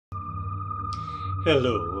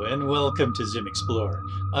Hello and welcome to ZIM Explore.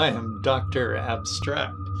 I am Dr.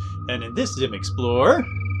 Abstract, and in this ZIM Explore,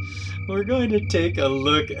 we're going to take a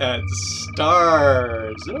look at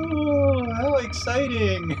stars. Oh, how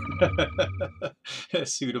exciting!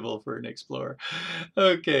 Suitable for an explorer.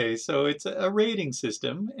 Okay, so it's a rating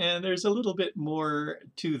system, and there's a little bit more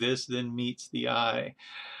to this than meets the eye.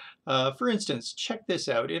 For instance, check this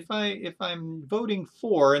out. If I'm voting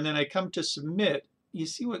for and then I come to submit, you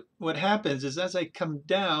see what happens is as I come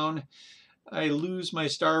down, I lose my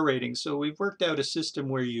star rating. So we've worked out a system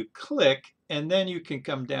where you click and then you can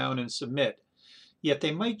come down and submit. Yet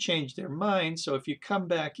they might change their mind. So if you come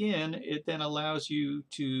back in, it then allows you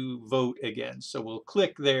to vote again. So we'll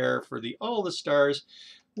click there for all the stars.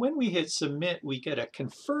 When we hit submit, we get a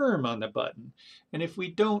confirm on the button. And if we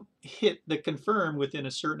don't hit the confirm within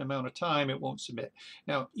a certain amount of time, it won't submit.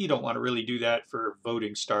 Now, you don't want to really do that for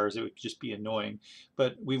voting stars. It would just be annoying.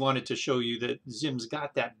 But we wanted to show you that ZIM's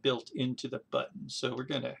got that built into the button. So we're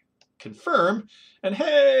going to confirm. And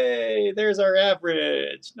hey, there's our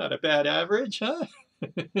average. Not a bad average, huh?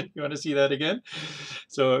 You want to see that again?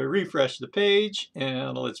 So refresh the page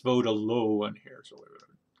and let's vote a low one here. So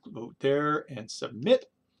vote there and submit.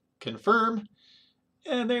 Confirm,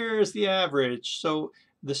 and there's the average. So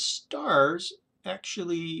the stars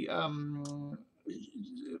actually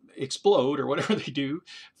explode, or whatever they do,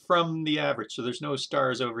 from the average. So there's no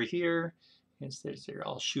stars over here. They're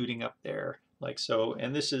all shooting up there like so.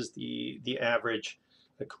 And this is the average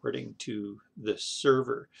according to the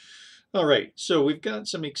server. All right, so we've got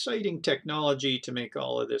some exciting technology to make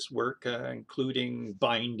all of this work, including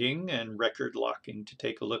binding and record locking to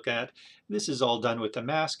take a look at. This is all done with the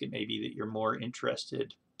mask. It may be that you're more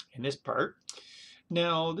interested in this part.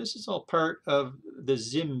 Now, this is all part of the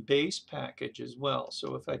ZIM base package as well.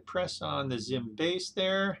 So if I press on the ZIM base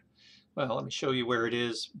there, well, let me show you where it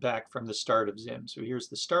is back from the start of ZIM. So here's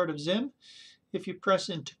the start of ZIM. If you press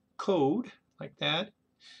into code like that,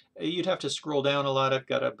 you'd have to scroll down a lot. I've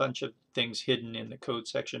got a bunch of things hidden in the code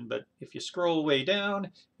section, but if you scroll way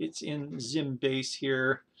down, it's in ZIM base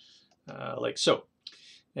here, like so.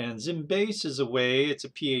 And ZIM base is it's a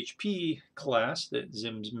PHP class that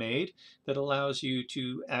ZIM's made that allows you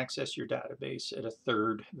to access your database at a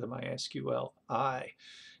third the MySQLi.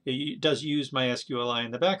 It does use MySQLi in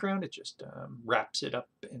the background. It just wraps it up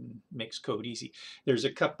and makes code easy. There's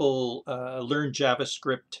a couple learn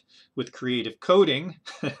JavaScript with creative coding,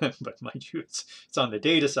 but mind you, it's on the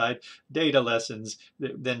data side. Data lessons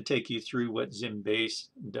that then take you through what ZIM base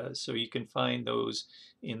does. So you can find those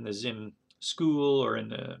in the ZIM school or in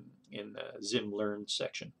the ZIM learn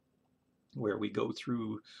section, where we go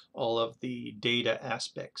through all of the data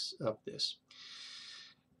aspects of this.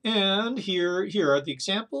 And here are the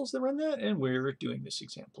examples that run that, and we're doing this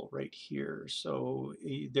example right here. So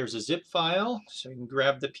there's a zip file, so you can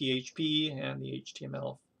grab the PHP and the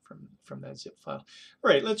HTML from that zip file. All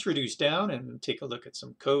right, let's reduce down and take a look at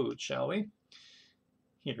some code, shall we?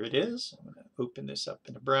 Here it is. I'm going to open this up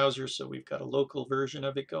in a browser so we've got a local version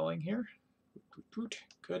of it going here.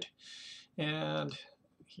 Good. And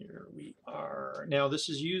here we are. Now this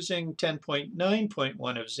is using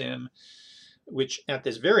 10.9.1 of ZIM, which at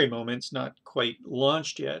this very moment is not quite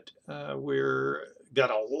launched yet. We're got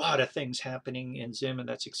a lot of things happening in ZIM, and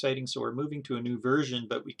that's exciting. So we're moving to a new version,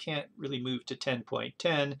 but we can't really move to 10.10,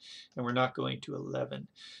 and we're not going to 11.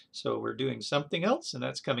 So we're doing something else, and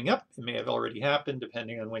that's coming up. It may have already happened,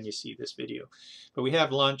 depending on when you see this video. But we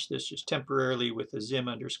have launched this just temporarily with a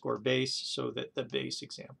ZIM_base so that the base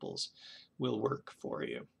examples will work for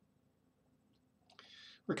you.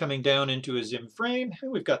 We're coming down into a ZIM frame,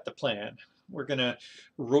 and we've got the plan. We're going to,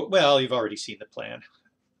 well, you've already seen the plan.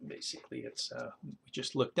 Basically, it's we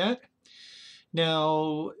just looked at.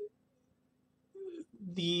 Now,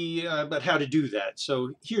 but how to do that.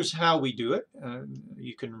 So here's how we do it.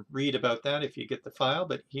 You can read about that if you get the file,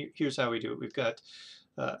 but here's how we do it. We've got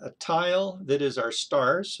a tile that is our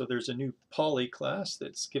stars. So there's a new poly class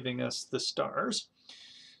that's giving us the stars.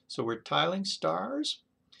 So we're tiling stars,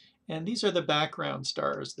 and these are the background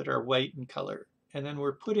stars that are white in color. And then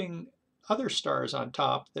we're putting other stars on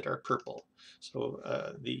top that are purple. So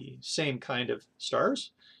the same kind of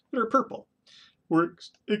stars that are purple. We're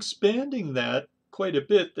expanding that quite a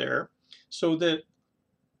bit there so that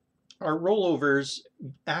our rollovers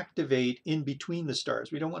activate in between the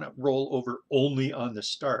stars. We don't want to roll over only on the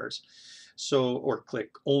stars. So, or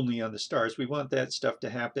click only on the stars. We want that stuff to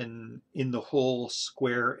happen in the whole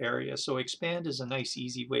square area. So expand is a nice,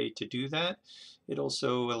 easy way to do that. It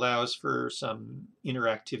also allows for some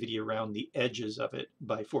interactivity around the edges of it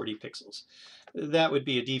by 40 pixels. That would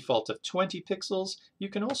be a default of 20 pixels. You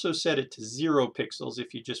can also set it to 0 pixels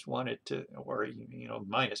if you just want it to, or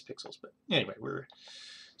minus pixels. But anyway, we're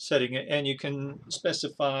setting it, and you can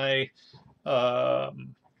specify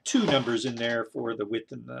 2 numbers in there for the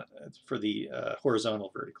width and the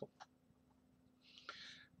horizontal vertical.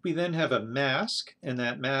 We then have a mask, and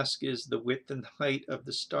that mask is the width and height of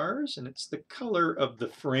the stars, and it's the color of the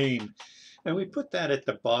frame. And we put that at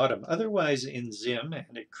the bottom. Otherwise, in ZIM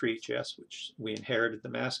and at CreateJS, which we inherited the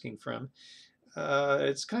masking from,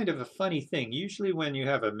 it's kind of a funny thing. Usually when you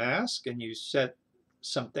have a mask and you set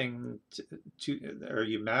something or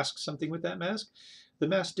you mask something with that mask, the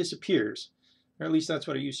mask disappears. Or at least that's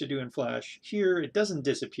what I used to do in Flash. Here, it doesn't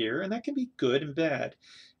disappear, and that can be good and bad.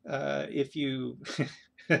 If you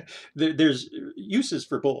there's uses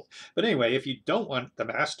for both. But anyway, if you don't want the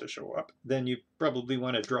mask to show up, then you probably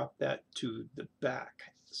want to drop that to the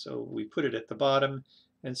back. So we put it at the bottom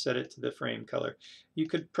and set it to the frame color. You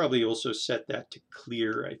could probably also set that to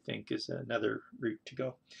clear, I think, is another route to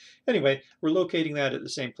go. Anyway, we're locating that at the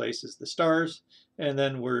same place as the stars, and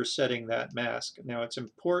then we're setting that mask. Now it's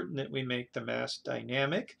important that we make the mask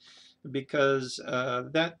dynamic because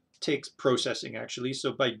that takes processing actually.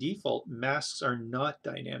 So by default, masks are not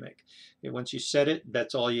dynamic. And once you set it,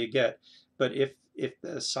 that's all you get. But if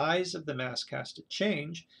the size of the mask has to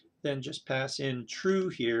change, then just pass in true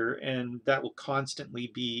here, and that will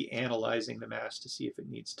constantly be analyzing the mask to see if it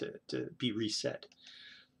needs to be reset.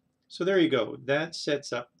 So there you go. That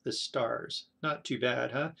sets up the stars. Not too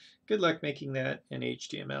bad, huh? Good luck making that in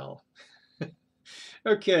HTML.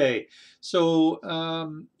 Okay, so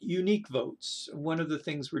unique votes. One of the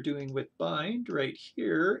things we're doing with bind right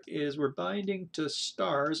here is we're binding to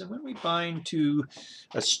stars, and when we bind to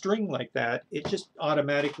a string like that, it just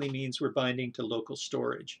automatically means we're binding to local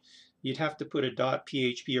storage. You'd have to put a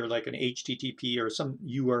 .php or like an HTTP or some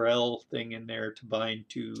URL thing in there to bind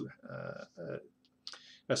to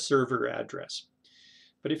a server address.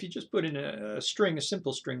 But if you just put in a string, a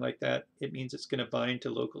simple string like that, it means it's going to bind to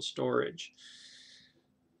local storage.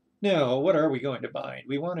 Now, what are we going to bind?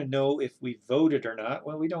 We want to know if we voted or not.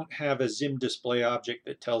 Well, we don't have a ZIM display object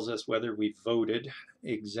that tells us whether we voted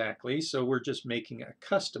exactly, so we're just making a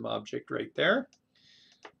custom object right there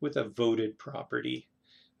with a voted property.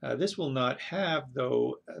 This will not have,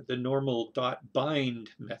 though, the normal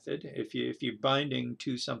 .bind method. If you're binding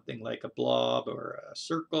to something like a blob or a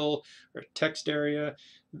circle or a text area,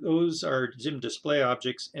 those are ZIM display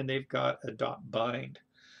objects, and they've got a .bind.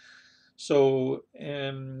 So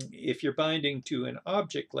if you're binding to an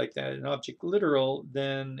object like that, an object literal,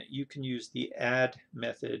 then you can use the add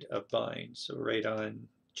method of bind. So right on,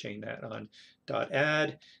 chain that on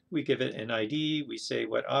 .add, we give it an ID, we say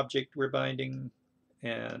what object we're binding,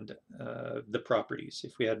 and the properties.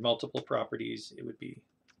 If we had multiple properties, it would be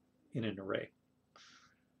in an array.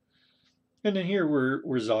 And then here we're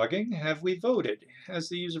zogging, have we voted? Has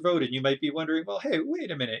the user voted? You might be wondering, well, hey,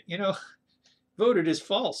 wait a minute, voted is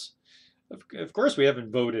false. Of course we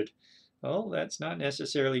haven't voted. Well, that's not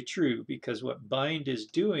necessarily true, because what bind is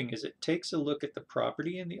doing is it takes a look at the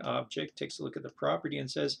property in the object, takes a look at the property and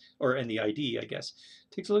says, or in the ID, I guess,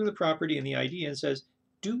 takes a look at the property in the ID and says,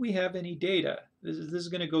 do we have any data? This is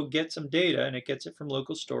going to go get some data, and it gets it from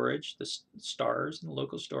local storage, the stars in the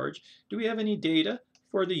local storage. Do we have any data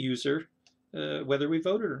for the user, whether we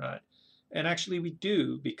voted or not? And actually we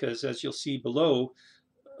do, because as you'll see below,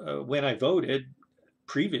 when I voted,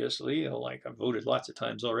 previously, like I've voted lots of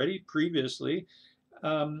times already, previously,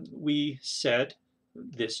 we set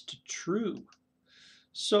this to true.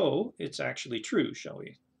 So it's actually true. Shall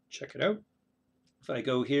we check it out? If I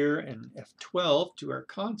go here and F12 to our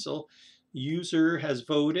console, user has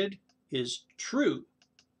voted is true.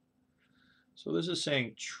 So this is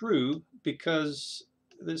saying true because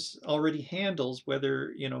this already handles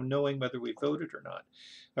whether, knowing whether we voted or not.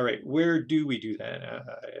 All right, where do we do that?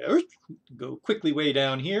 Go quickly way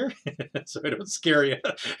down here so I don't scare you.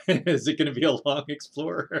 Is it going to be a long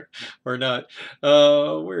Explorer or not?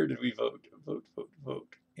 Where did we vote?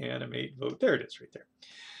 Vote, animate, vote. There it is right there.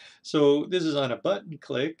 So this is on a button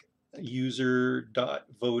click.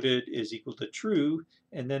 User.voted is equal to true,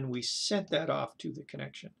 and then we sent that off to the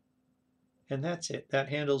connection. And that's it. That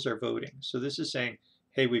handles our voting. So this is saying,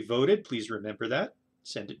 hey, we voted. Please remember that.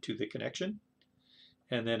 Send it to the connection.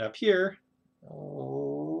 And then up here,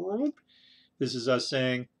 this is us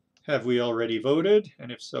saying, have we already voted?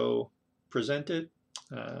 And if so, present it.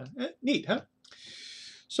 Neat, huh?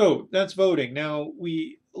 So that's voting. Now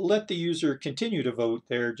we let the user continue to vote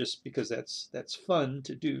there just because that's fun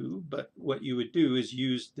to do, but what you would do is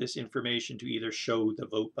use this information to either show the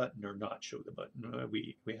vote button or not show the button.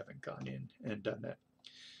 We haven't gone in and done that.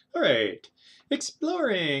 All right,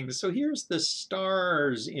 exploring. So here's the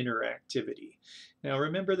stars interactivity. Now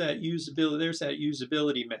remember that usability, there's that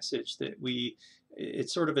usability message that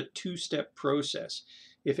it's sort of a two-step process.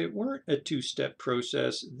 If it weren't a two-step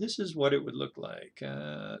process, this is what it would look like.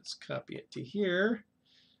 Let's copy it to here.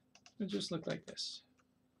 It would just look like this.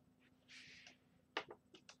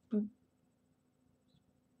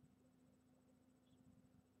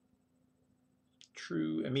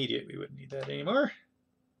 True immediate, we wouldn't need that anymore.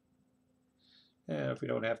 And if we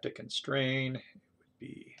don't have to constrain, it would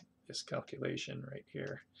be this calculation right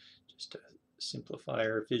here, just to simplify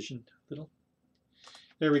our vision a little.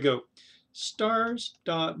 There we go.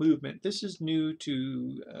 Stars.movement. This is new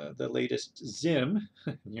to the latest ZIM.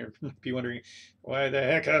 You'll be wondering, why the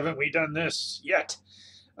heck haven't we done this yet?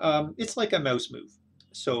 It's like a mouse move.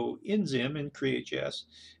 So in ZIM and Create.js,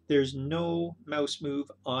 there's no mouse move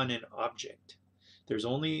on an object. There's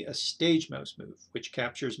only a stage mouse move, which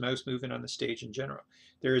captures mouse movement on the stage in general.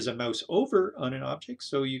 There is a mouse over on an object,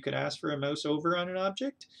 so you can ask for a mouse over on an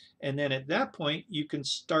object, and then at that point you can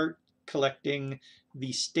start collecting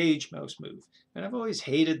the stage mouse move. And I've always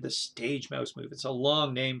hated the stage mouse move. It's a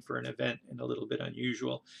long name for an event and a little bit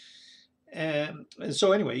unusual. And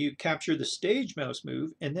so anyway, you capture the stage mouse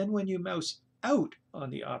move, and then when you mouse out on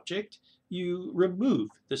the object, you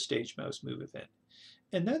remove the stage mouse move event.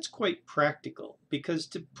 And that's quite practical, because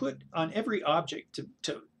to put on every object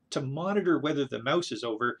to monitor whether the mouse is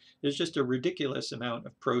over, there's just a ridiculous amount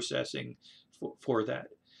of processing for that.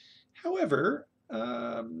 However,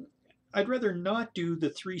 I'd rather not do the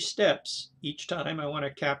 3 steps each time I want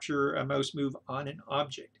to capture a mouse move on an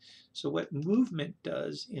object. So what movement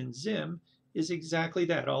does in ZIM is exactly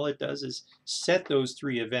that. All it does is set those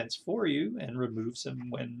 3 events for you and removes them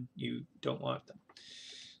when you don't want them.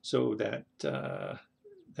 So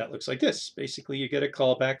that looks like this. Basically, you get a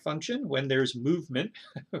callback function when there's movement.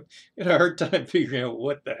 I had a hard time figuring out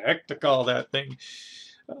what the heck to call that thing.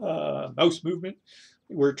 Mouse movement.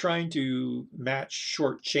 We're trying to match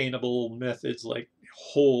short chainable methods like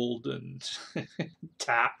hold and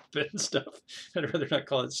tap and stuff. I'd rather not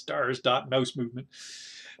call it stars.movement.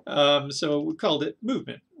 So we called it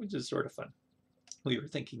movement, which is sort of fun. We were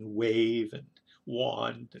thinking wave and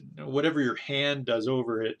wand and whatever your hand does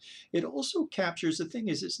over it. It also captures, the thing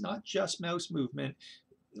is, it's not just mouse movement.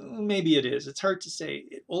 Maybe it is. It's hard to say.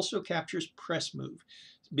 It also captures press move,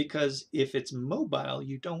 because if it's mobile,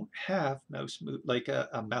 you don't have mouse move like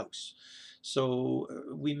a mouse. So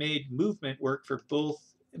we made movement work for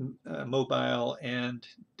both mobile and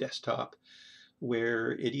desktop,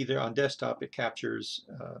 where it either on desktop it captures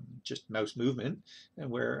just mouse movement, and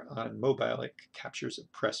where on mobile it captures a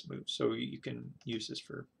press move. So you can use this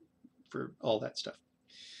for all that stuff.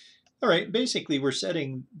 All right, basically we're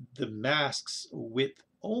setting the mask's width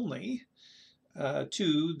only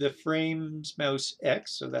to the frames mouse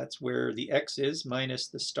X, so that's where the X is, minus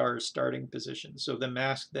the star's starting position. So the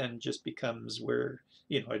mask then just becomes where,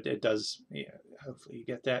 it does, hopefully you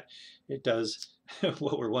get that, it does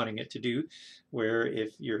what we're wanting it to do, where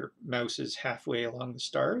if your mouse is halfway along the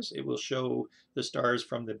stars, it will show the stars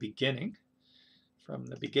from the beginning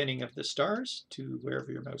of the stars to wherever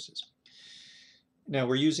your mouse is. Now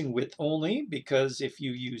we're using width only because if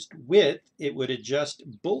you used width, it would adjust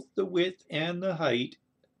both the width and the height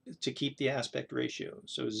to keep the aspect ratio.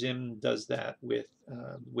 So ZIM does that with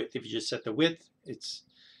width. If you just set the width, it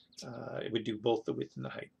would do both the width and the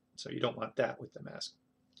height. So you don't want that with the mask.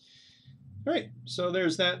 All right, so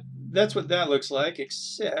there's that. That's what that looks like,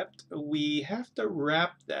 except we have to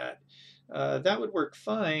wrap that. That would work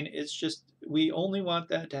fine. It's just we only want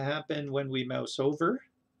that to happen when we mouse over.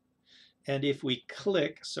 And if we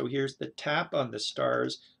click, so here's the tap on the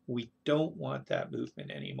stars, we don't want that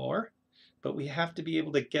movement anymore, but we have to be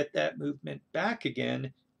able to get that movement back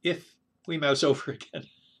again if we mouse over again.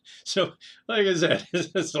 So like I said,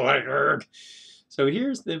 it's like erg. So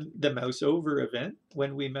here's the mouse over event.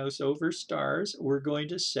 When we mouse over stars, we're going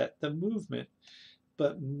to set the movement.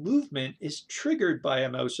 But movement is triggered by a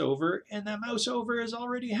mouse over, and the mouse over has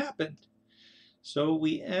already happened. So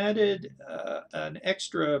we added an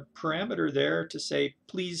extra parameter there to say,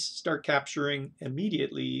 please start capturing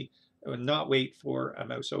immediately and not wait for a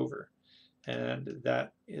mouse over. And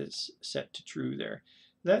that is set to true there.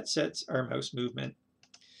 That sets our mouse movement.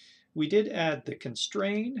 We did add the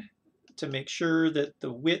constrain to make sure that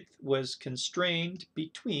the width was constrained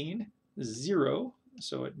between 0,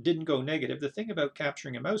 so it didn't go negative. The thing about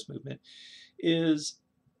capturing a mouse movement is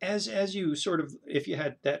as you sort of, if you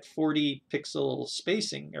had that 40 pixel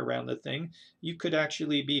spacing around the thing, you could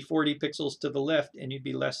actually be 40 pixels to the left and you'd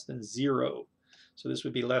be less than 0. So this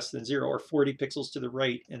would be less than 0, or 40 pixels to the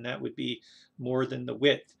right, and that would be more than the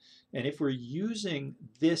width. And if we're using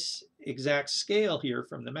this exact scale here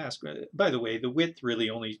from the mask, by the way, the width really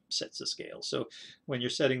only sets the scale. So when you're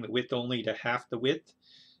setting the width only to half the width,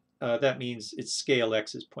 that means its scale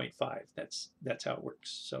x is 0.5. That's how it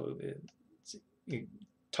works. So it's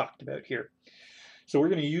talked about here. So we're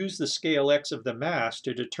going to use the scale x of the mask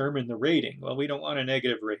to determine the rating. Well, we don't want a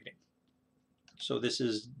negative rating. So this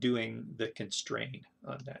is doing the constrain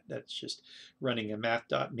on that. That's just running a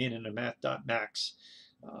math.min and a math.max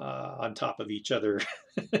on top of each other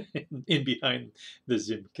in behind the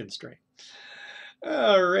ZIM constraint.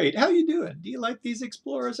 All right, how you doing? Do you like these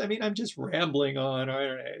explorers? I mean, I'm just rambling on, I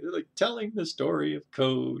don't know, like telling the story of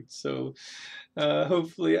code. So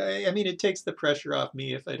hopefully, I mean, it takes the pressure off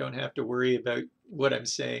me if I don't have to worry about what I'm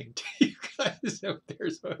saying to you guys out there.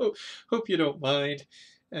 So I hope you don't mind.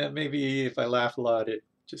 Maybe if I laugh a lot, it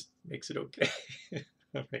just makes it okay.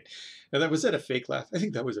 All right. Now, was that a fake laugh? I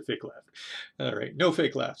think that was a fake laugh. All right, no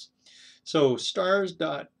fake laughs. So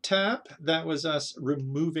stars.tap, that was us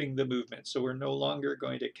removing the movement. So we're no longer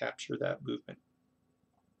going to capture that movement.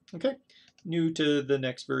 Okay, new to the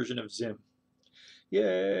next version of ZIM.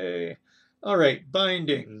 Yay. All right,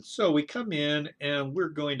 binding. So we come in and we're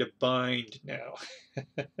going to bind now.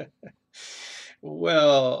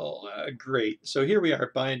 Well, great. So here we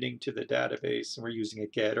are binding to the database, and we're using a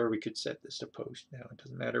get, or we could set this to post now. It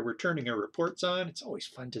doesn't matter. We're turning our reports on. It's always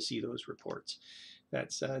fun to see those reports.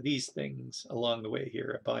 That's these things along the way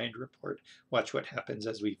here, a bind report. Watch what happens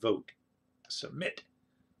as we vote. Submit.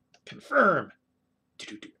 Confirm.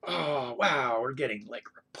 Oh, wow, we're getting like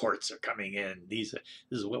reports are coming in. This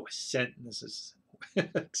is what was sent, and this is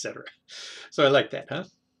etc. So I like that, huh?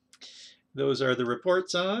 Those are the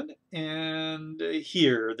reports on, and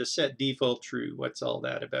here, the set default true. What's all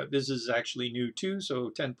that about? This is actually new too, so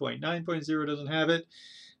 10.9.0 doesn't have it.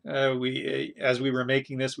 As we were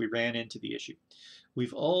making this, we ran into the issue.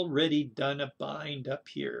 We've already done a bind up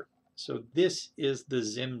here. So this is the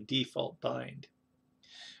ZIM default bind.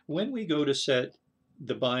 When we go to set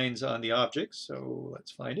the binds on the objects, so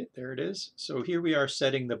let's find it, there it is. So here we are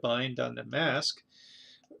setting the bind on the mask.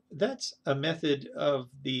 That's a method of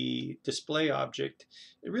the display object.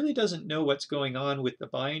 It really doesn't know what's going on with the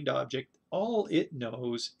bind object. All it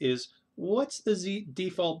knows is what's the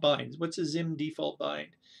default bind, what's a ZIM default bind,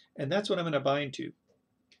 and that's what I'm going to bind to.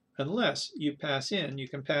 Unless you pass in, you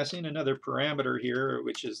can pass in another parameter here,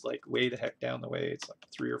 which is like way the heck down the way. It's like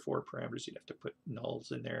 3 or 4 parameters. You'd have to put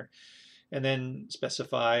nulls in there and then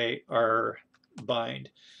specify our bind.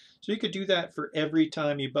 So you could do that for every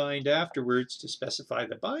time you bind afterwards to specify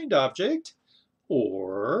the bind object,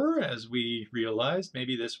 or as we realized,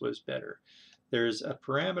 maybe this was better. There's a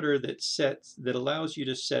parameter that allows you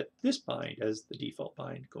to set this bind as the default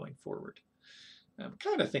bind going forward. I'm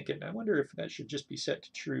kind of thinking, I wonder if that should just be set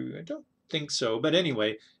to true. I don't think so, but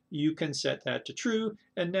anyway, you can set that to true,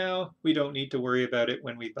 and now we don't need to worry about it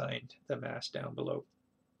when we bind the mask down below.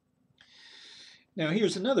 Now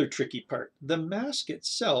here's another tricky part. The mask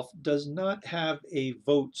itself does not have a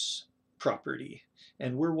votes property,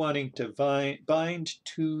 and we're wanting to bind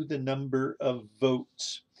to the number of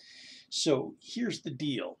votes. So here's the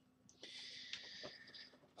deal.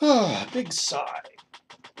 Oh, big sigh.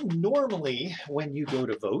 Normally, when you go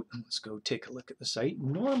to vote, let's go take a look at the site.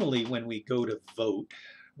 Normally, when we go to vote,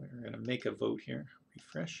 we're going to make a vote here,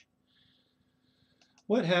 refresh.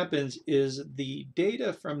 What happens is the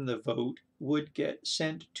data from the vote would get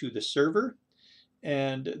sent to the server,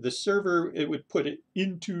 and the server, it would put it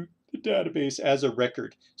into the database as a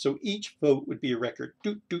record. So each vote would be a record.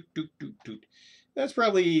 Doot, doot, doot, doot, doot. That's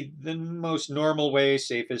probably the most normal way,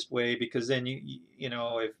 safest way, because then you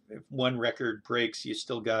know if one record breaks, you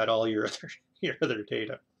still got all your other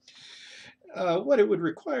data. What it would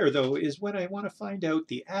require though is when I want to find out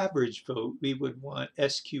the average vote, we would want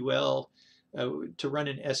SQL to run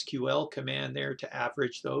an SQL command there to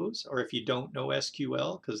average those. Or if you don't know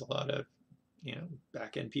SQL, because a lot of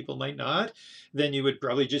back-end people might not, then you would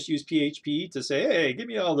probably just use PHP to say, hey, give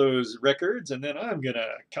me all those records, and then I'm going to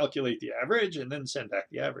calculate the average and then send back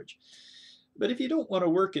the average. But if you don't want to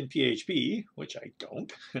work in PHP, which I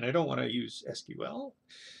don't, and I don't want to use SQL,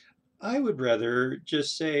 I would rather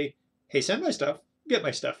just say, hey, send my stuff, get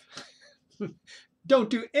my stuff.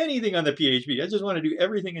 Don't do anything on the PHP. I just want to do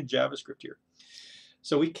everything in JavaScript here.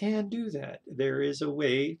 So we can do that. There is a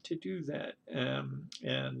way to do that,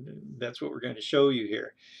 and that's what we're going to show you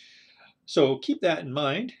here. So keep that in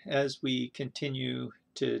mind as we continue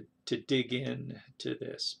to dig in to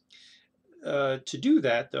this. To do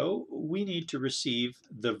that, though, we need to receive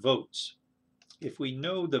the votes. If we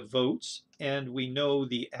know the votes and we know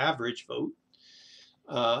the average vote,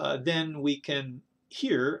 then we can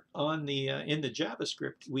here on the in the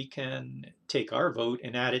JavaScript, we can take our vote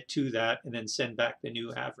and add it to that and then send back the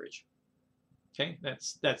new average. Okay,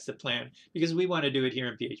 that's the plan, because we want to do it here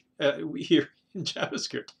in PHP, here in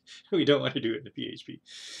JavaScript. We don't want to do it in the PHP.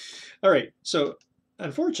 All right, so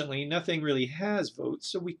unfortunately, nothing really has votes,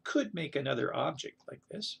 so we could make another object like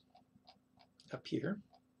this up here.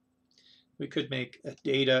 We could make a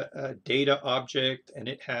data object, and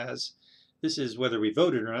it has, this is whether we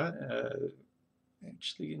voted or not.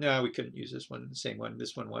 Actually, no, we couldn't use this one, the same one.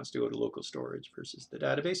 This one wants to go to local storage versus the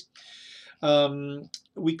database.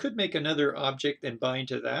 We could make another object and bind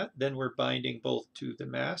to that. Then we're binding both to the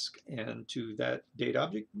mask and to that data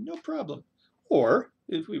object, no problem. Or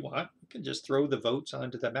if we want, we can just throw the votes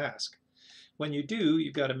onto the mask. When you do,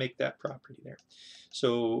 you've got to make that property there.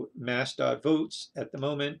 So mask.votes at the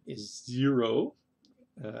moment is 0.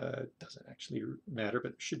 Doesn't actually matter,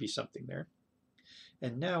 but there should be something there.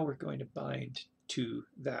 And now we're going to bind to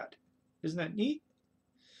that. Isn't that neat?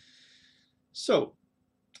 So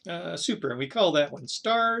super, and we call that one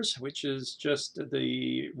stars, which is just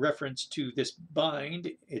the reference to this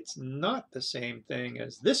bind. It's not the same thing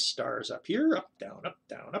as this stars up here, up, down, up,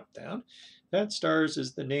 down, up, down. That stars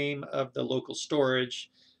is the name of the local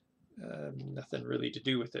storage. Nothing really to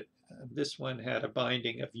do with it. This one had a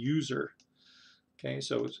binding of user. Okay,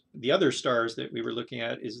 so the other stars that we were looking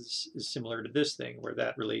at is similar to this thing, where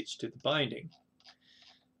that relates to the binding.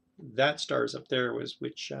 That stars up there was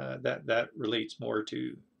which that relates more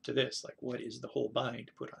to this, like what is the whole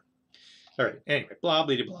bind put on. All right, anyway, blah,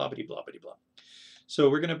 blah, blah, blah, blah, blah, blah. So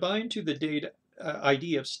we're going to bind to the data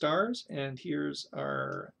ID of stars, and here's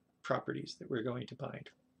our properties that we're going to bind.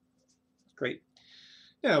 Great.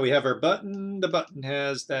 Now we have our button. The button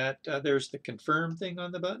has that, there's the confirm thing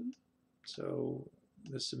on the button. So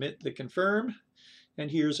the submit, the confirm,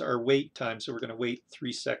 and here's our wait time. So we're going to wait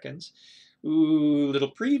 3 seconds. Ooh,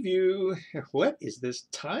 little preview. What is this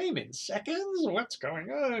time in seconds? What's going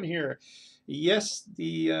on here? Yes,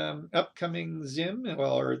 the upcoming ZIM,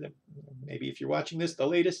 well, or maybe if you're watching this, the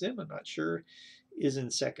latest ZIM, I'm not sure, is in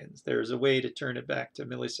seconds. There's a way to turn it back to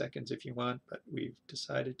milliseconds if you want, but we've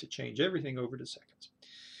decided to change everything over to seconds.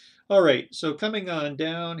 All right, so coming on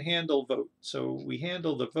down, handleVote. So we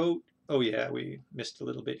handle the vote. Oh yeah, we missed a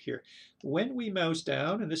little bit here. When we mouse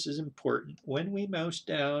down, and this is important, when we mouse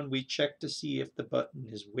down, we check to see if the button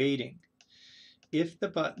is waiting. If the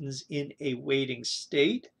button's in a waiting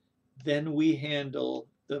state, then we handle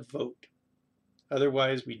the vote.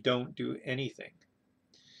 Otherwise, we don't do anything.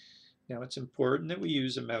 Now, it's important that we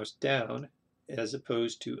use a mouse down as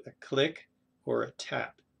opposed to a click or a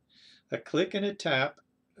tap. A click and a tap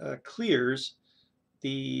clears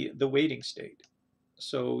the waiting state.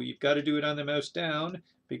 So you've got to do it on the mouse down,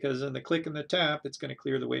 because on the click and the tap, it's going to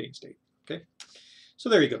clear the waiting state. Okay, so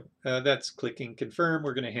there you go. That's clicking confirm.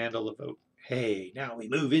 We're going to handle the vote. Hey, now we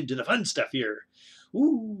move into the fun stuff here.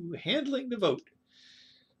 Ooh, handling the vote.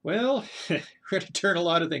 Well, we're going to turn a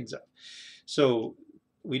lot of things up. So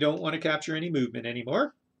we don't want to capture any movement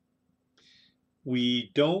anymore. We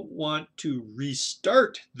don't want to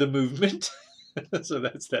restart the movement. So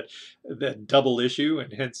that's that double issue,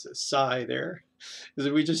 and hence a sigh there. Because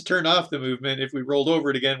if we just turn off the movement, if we rolled over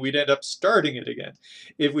it again, we'd end up starting it again.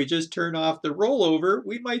 If we just turn off the rollover,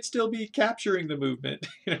 we might still be capturing the movement.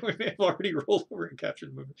 We may have already rolled over and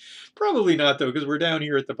captured the movement. Probably not, though, because we're down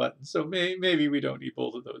here at the button. So maybe we don't need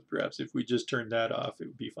both of those. Perhaps if we just turned that off, it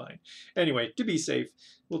would be fine. Anyway, to be safe,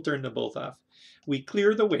 we'll turn them both off. We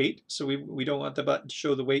clear the wait, so we don't want the button to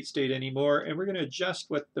show the wait state anymore, and we're going to adjust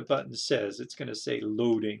what the button says. It's going to say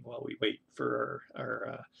loading while we wait for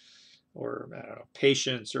our or I don't know,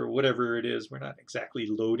 patience or whatever it is. We're not exactly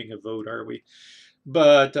loading a vote, are we?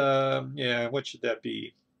 But yeah, what should that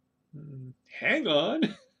be? Hang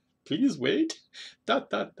on, please wait, ...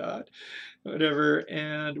 whatever.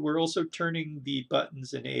 And we're also turning the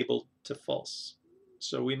buttons enabled to false.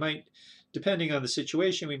 So we might, depending on the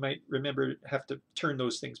situation, we might have to turn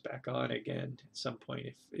those things back on again at some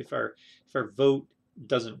point. If our vote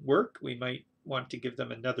doesn't work, we might want to give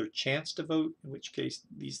them another chance to vote, in which case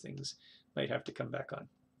these things might have to come back on.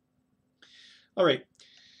 All right,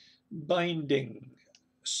 binding.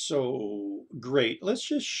 So great. Let's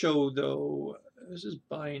just show, though, this is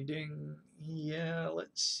binding. Yeah,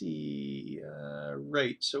 let's see.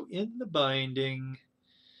 Right, so in the binding,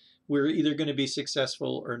 we're either going to be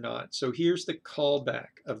successful or not. So here's the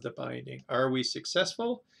callback of the binding. Are we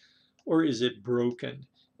successful or is it broken?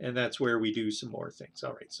 And that's where we do some more things.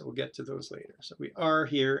 All right, so we'll get to those later. So we are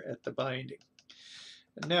here at the binding.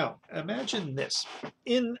 Now, imagine this.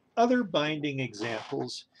 In other binding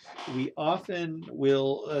examples, we often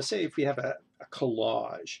will, say if we have a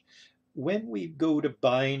collage, when we go to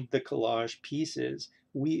bind the collage pieces,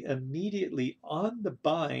 we immediately, on the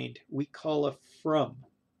bind, we call a from.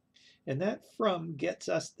 And that from gets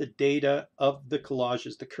us the data of the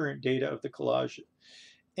collages, the current data of the collage.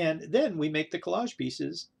 And then we make the collage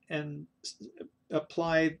pieces and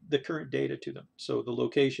apply the current data to them. So the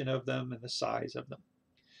location of them and the size of them.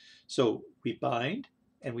 So we bind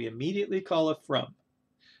and we immediately call a from.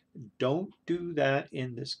 Don't do that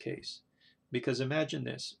in this case, because imagine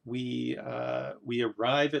this: we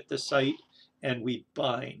arrive at the site and we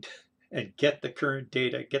bind and get the current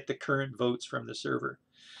data, get the current votes from the server.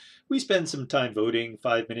 We spend some time voting,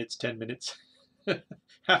 5 minutes, 10 minutes,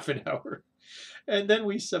 half an hour, and then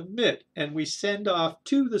we submit and we send off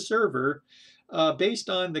to the server based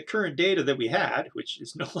on the current data that we had, which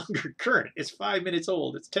is no longer current. It's 5 minutes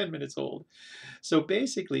old, it's 10 minutes old. So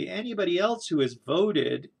basically, anybody else who has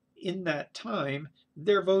voted in that time,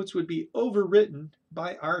 their votes would be overwritten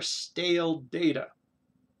by our stale data.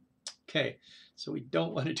 Okay, so we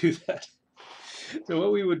don't want to do that. So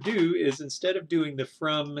what we would do is, instead of doing the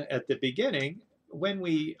from at the beginning, when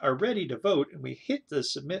we are ready to vote and we hit the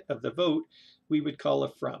submit of the vote, we would call a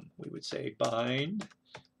from. We would say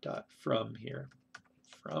bind.from here,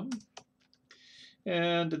 from,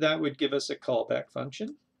 and that would give us a callback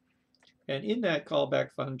function. And in that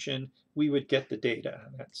callback function, we would get the data.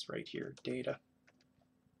 That's right here, data.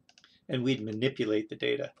 And we'd manipulate the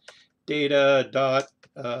data. Data dot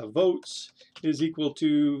votes is equal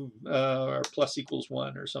to or plus equals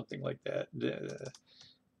 1 or something like that.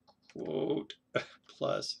 Quote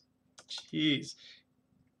plus, geez,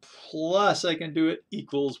 plus I can do it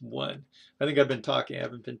equals 1. I think I've been talking, I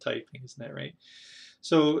haven't been typing, isn't that right?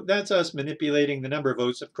 So that's us manipulating the number of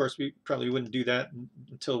votes. Of course, we probably wouldn't do that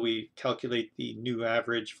until we calculate the new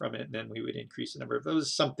average from it, and then we would increase the number of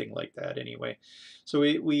votes, something like that anyway. So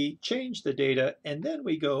we change the data, and then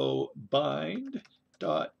we go bind.to,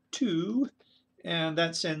 and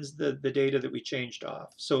that sends the data that we changed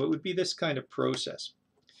off. So it would be this kind of process.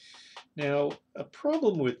 Now, a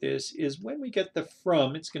problem with this is when we get the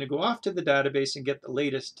from, it's going to go off to the database and get the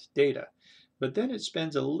latest data. But then it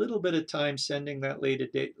spends a little bit of time sending that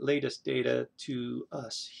latest data to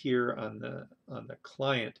us here on the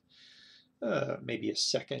client, maybe a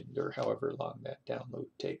second or however long that download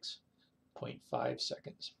takes, 0.5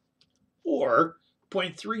 seconds, or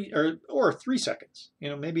 0.3 or 3 seconds. You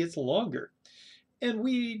know, maybe it's longer. And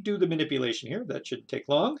we do the manipulation here. That shouldn't take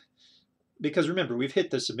long, because remember, we've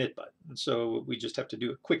hit the submit button. So we just have to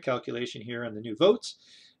do a quick calculation here on the new votes,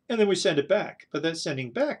 and then we send it back. But that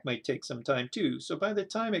sending back might take some time too. So by the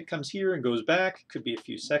time it comes here and goes back, it could be a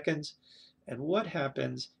few seconds. And what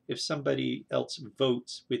happens if somebody else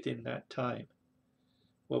votes within that time?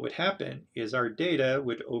 What would happen is our data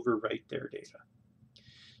would overwrite their data.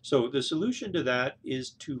 So the solution to that is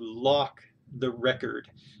to lock the record.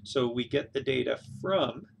 So we get the data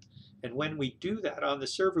from, and when we do that on the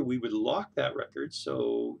server, we would lock that record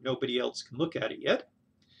so nobody else can look at it yet.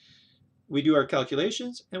 We do our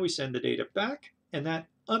calculations and we send the data back, and that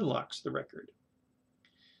unlocks the record.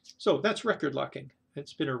 So that's record locking.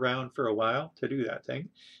 It's been around for a while to do that thing.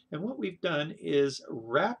 And what we've done is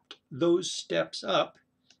wrapped those steps up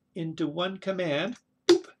into one command,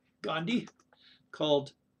 boop, Gandhi,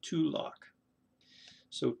 called toLock.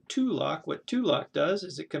 So toLock, what toLock does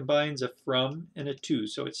is it combines a from and a to.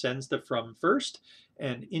 So it sends the from first,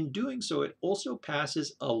 and in doing so, it also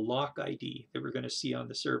passes a lock ID that we're going to see on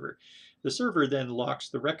the server. The server then locks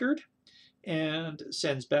the record and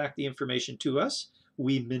sends back the information to us.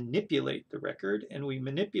 We manipulate the record, and we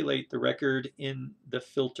manipulate the record in the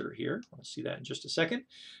filter here. We'll see that in just a second.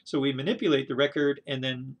 So we manipulate the record, and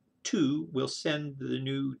then to will send the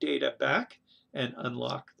new data back and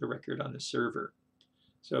unlock the record on the server.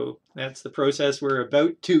 So that's the process we're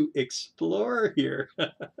about to explore here.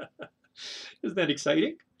 Isn't that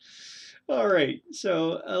exciting? All right,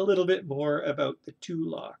 so a little bit more about the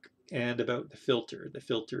toLock and about the filter. The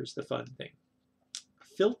filter is the fun thing.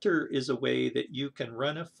 Filter is a way that you can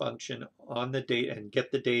run a function on the data and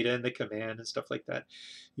get the data and the command and stuff like that.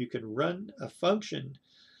 You can run a function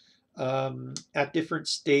at different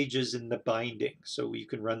stages in the binding. So you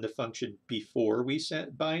can run the function before we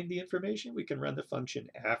bind the information. We can run the function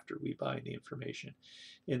after we bind the information.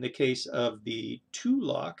 In the case of the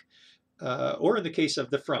toLock, or in the case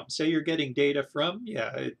of the from, say you're getting data from,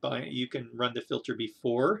 you can run the filter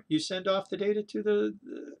before you send off the data to the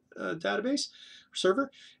database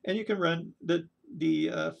server, and you can run the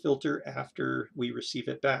the filter after we receive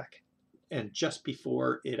it back, and just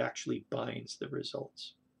before it actually binds the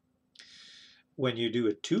results. When you do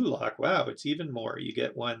a toLock, wow, it's even more. You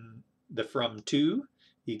get the from to,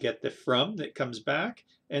 you get the from that comes back,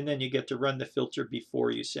 and then you get to run the filter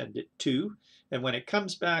before you send it to. And when it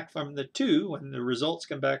comes back from the to, when the results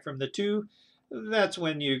come back from the to, that's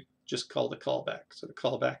when you just call the callback. So the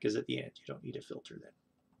callback is at the end. You don't need a filter then.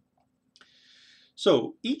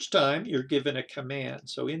 So each time you're given a command.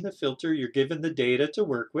 So in the filter, you're given the data to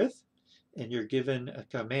work with, and you're given a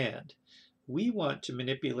command. We want to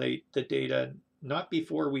manipulate the data not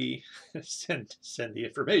before we send the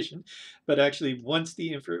information, but actually once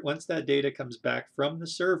that data comes back from the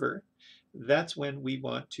server, that's when we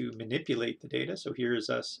want to manipulate the data. So here is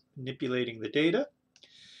us manipulating the data.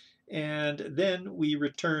 And then we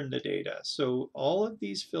return the data. So all of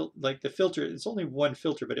these, like the filter, it's only one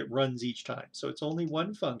filter, but it runs each time. So it's only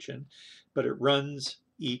one function, but it runs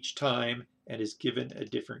each time and is given a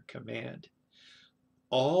different command.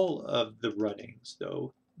 All of the runnings,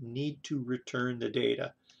 though, need to return the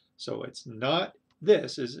data. So it's not,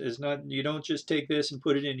 this is not, you don't just take this and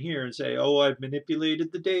put it in here and say, oh, I've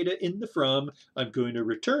manipulated the data in the from, I'm going to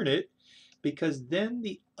return it. Because then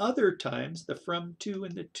the other times, the from to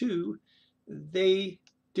and the to, they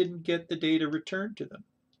didn't get the data returned to them.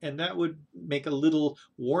 And that would make a little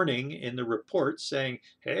warning in the report saying,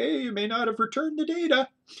 hey, you may not have returned the data.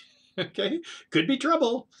 Okay, could be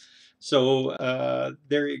trouble. So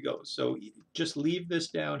there you go. So just leave this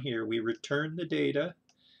down here. We return the data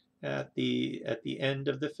at the end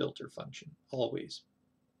of the filter function, always.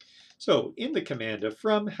 So in the command of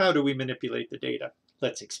from, how do we manipulate the data?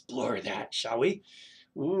 Let's explore that, shall we?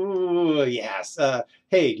 Ooh, yes.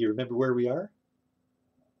 Hey, do you remember where we are?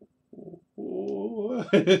 Ooh,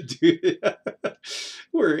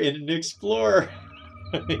 we're in an Explorer.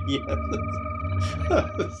 Yes.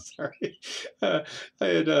 Sorry. I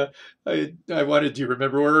wanted to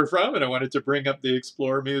remember where we're from, and I wanted to bring up the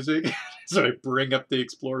Explorer music. So I bring up the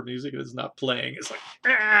Explorer music, and it's not playing. It's like,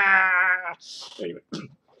 ah! Anyway.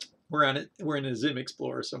 We're in a ZIM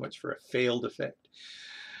Explorer, so much for a failed effect.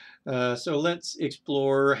 So let's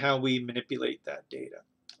explore how we manipulate that data.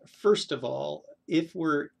 First of all, if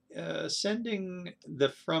we're sending the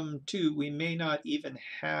from to, we may not even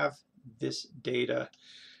have this data,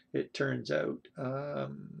 it turns out.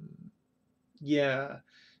 Yeah,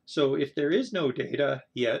 so if there is no data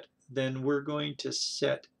yet, then we're going to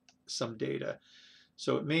set some data.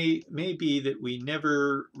 So it may be that we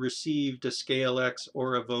never received a scale X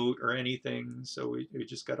or a vote or anything, so we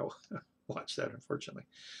just got to watch that, unfortunately.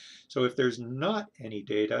 So if there's not any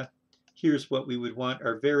data, here's what we would want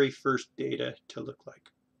our very first data to look like.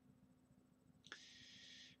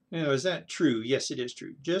 Now, is that true? Yes, it is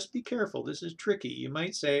true. Just be careful. This is tricky. You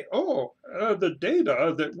might say, oh, the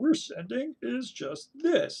data that we're sending is just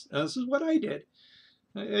this. Now, this is what I did.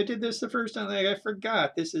 I did this the first time, like I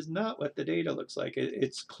forgot. This is not what the data looks like.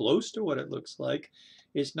 It's close to what it looks like.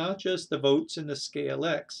 It's not just the votes in the scale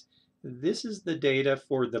X. This is the data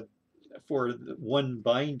for the one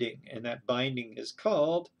binding, and that binding is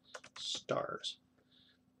called stars.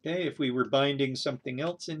 Okay, if we were binding something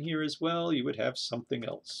else in here as well, you would have something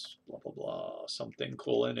else, blah, blah, blah, something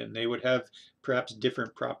colon, and they would have perhaps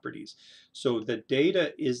different properties. So the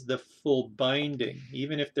data is the full binding.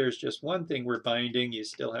 Even if there's just one thing we're binding, you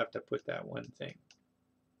still have to put that one thing.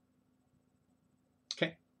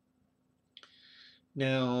 Okay.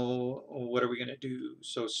 Now, what are we going to do?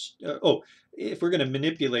 So, if we're going to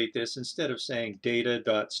manipulate this, instead of saying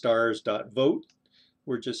data.stars.vote,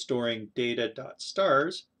 we're just storing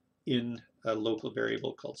data.stars in a local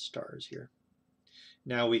variable called stars here.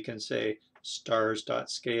 Now we can say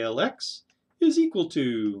stars.scalex is equal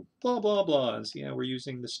to blah, blah, blah. And see how we're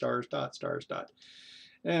using the stars dot.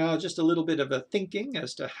 Now, just a little bit of a thinking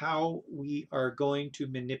as to how we are going to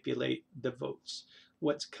manipulate the votes.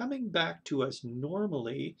 What's coming back to us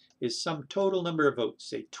normally is some total number of votes,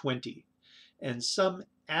 say 20, and some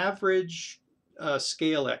average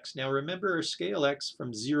scale X. Now remember our scale X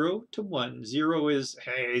from 0 to 1. 0 is,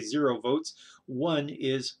 hey, 0 votes. 1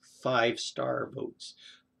 is 5-star votes.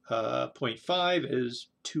 0.5 is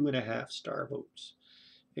 2.5-star votes,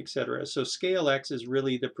 etc. So scale X is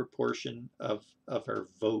really the proportion of our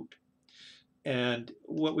vote. And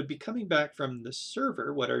what would be coming back from the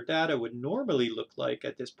server, what our data would normally look like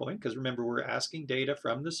at this point, because remember we're asking data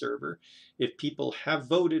from the server, if people have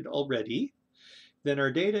voted already, then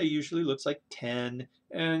our data usually looks like 10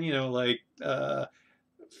 and, you know, like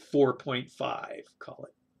 4.5, call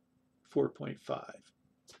it 4.5.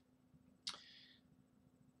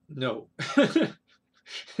 No.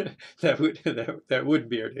 that wouldn't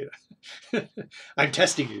be our data. I'm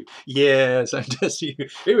testing you. Yes, I'm testing you.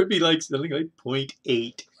 It would be like something like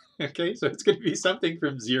 0.8. Okay, so it's going to be something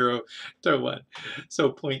from 0 to 1.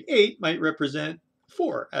 So 0.8 might represent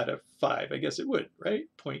 4 out of 5. I guess it would, right?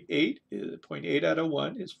 0.8 is 0.8 out of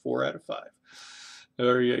 1 is 4 out of 5.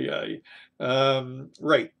 Oh, yeah.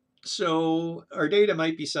 Right. So our data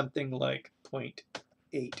might be something like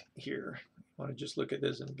 0.8 here. I want to just look at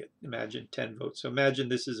this and imagine 10 votes. So imagine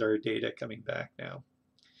this is our data coming back now.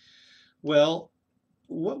 Well,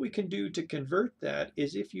 what we can do to convert that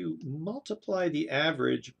is if you multiply the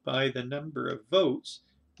average by the number of votes,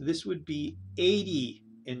 this would be 80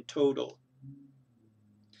 in total.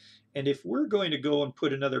 And if we're going to go and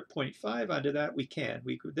put another 0.5 onto that, we can.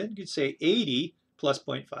 We could then say 80 plus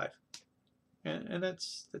 0.5. And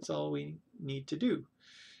that's all we need to do.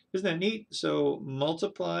 Isn't that neat? So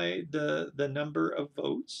multiply the number of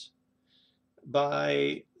votes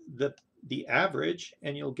by the average,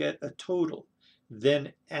 and you'll get a total.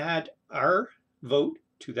 Then add our vote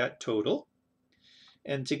to that total.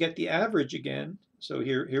 And to get the average again, so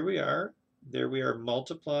here we are. There we are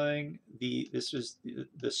multiplying this is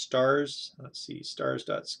the stars. Let's see,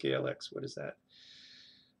 stars.scalex. What is that?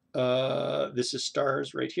 This is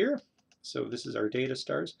stars right here. So this is our data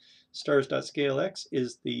stars. Stars.scalex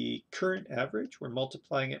is the current average. We're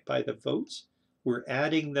multiplying it by the votes. We're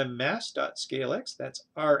adding the mask.scalex. That's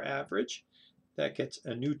our average. That gets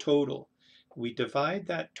a new total. We divide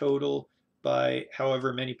that total by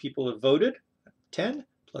however many people have voted. 10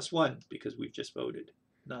 plus 1 because we've just voted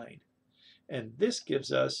 9. And this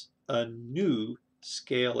gives us a new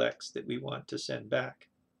scalex that we want to send back.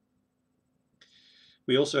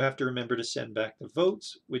 We also have to remember to send back the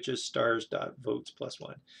votes, which is stars.votes plus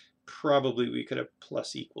 1. Probably we could have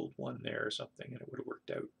plus equaled 1 there or something, and it would have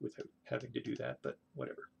worked out without having to do that, but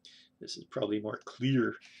whatever. This is probably more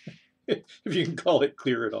clear, if you can call it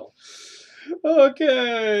clear at all.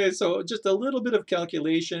 Okay, so just a little bit of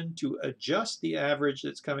calculation to adjust the average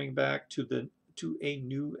that's coming back to a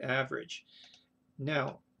new average.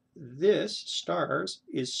 Now, this stars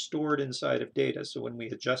is stored inside of data. So when we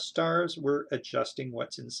adjust stars, we're adjusting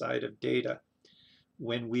what's inside of data.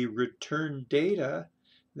 When we return data,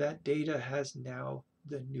 that data has now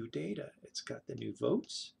the new data. It's got the new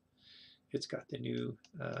votes. It's got the new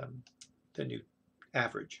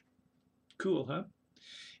average. Cool, huh?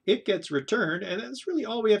 It gets returned, and that's really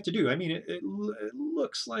all we have to do. I mean, it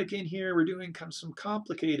looks like in here we're doing some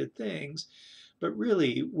complicated things, but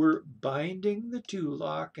really we're binding the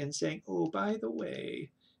toLock and saying, oh, by the way,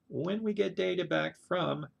 when we get data back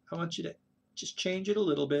from, I want you to just change it a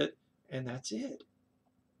little bit, and that's it.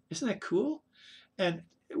 Isn't that cool? And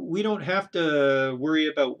we don't have to worry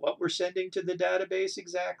about what we're sending to the database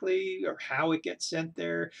exactly or how it gets sent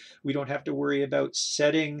there. We don't have to worry about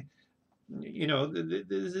setting, you know,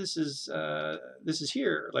 this is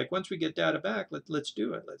here. Like once we get data back, let's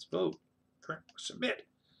do it. Let's vote, submit,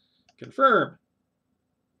 confirm.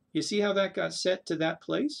 You see how that got set to that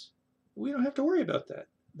place? We don't have to worry about that.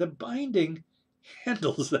 The binding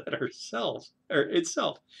handles that itself.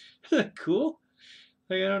 Isn't that cool?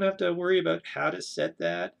 Like I don't have to worry about how to set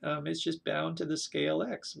that. It's just bound to the scale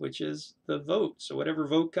X, which is the vote. So whatever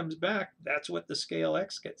vote comes back, that's what the scale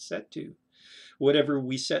X gets set to. Whatever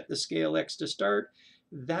we set the scale X to start,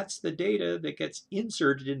 that's the data that gets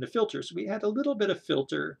inserted in the filter. So we had a little bit of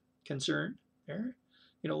filter concern there.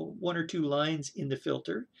 You know, 1 or 2 lines in the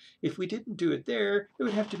filter. If we didn't do it there, it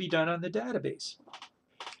would have to be done on the database,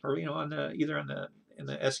 or you know, either in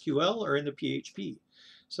the SQL or in the PHP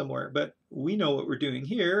somewhere. But we know what we're doing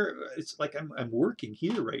here. It's like I'm working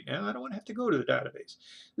here right now. I don't want to have to go to the database.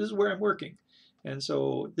 This is where I'm working, and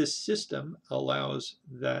so this system allows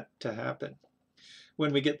that to happen.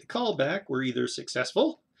 When we get the callback, we're either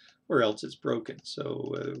successful or else it's broken.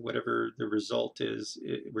 So whatever the result is,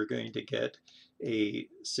 we're going to get a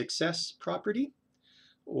success property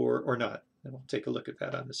or not. And we'll take a look at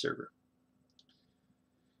that on the server.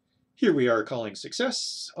 Here we are calling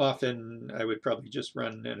success. Often I would probably just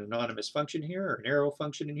run an anonymous function here, or an arrow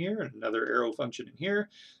function in here, and another arrow function in here,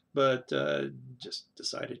 but just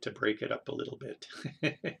decided to break it up a little bit.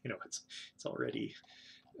 You know, it's already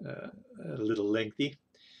a little lengthy.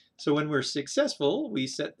 So when we're successful, we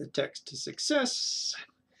set the text to success.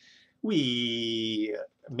 We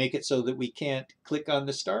make it so that we can't click on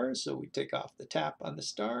the stars, so we take off the tap on the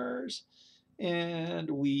stars,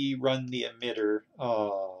 and we run the emitter.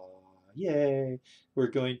 Oh, yay!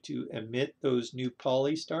 We're going to emit those new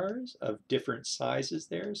poly stars of different sizes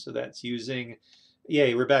there. So that's using,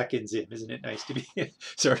 Yay, we're back in ZIM. Isn't it nice to be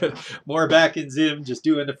sort of more back in ZIM, just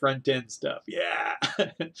doing the front end stuff? Yeah.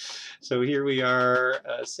 So here we are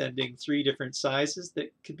sending 3 different sizes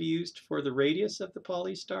that could be used for the radius of the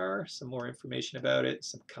polystar. Some more information about it,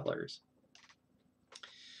 some colors.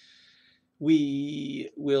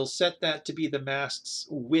 We will set that to be the mask's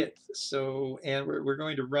width. So, and we're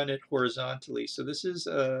going to run it horizontally. So this is,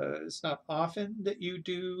 it's not often that you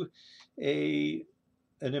do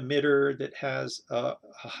an emitter that has a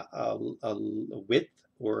width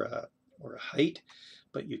or a height,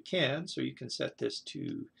 but you can. So you can set this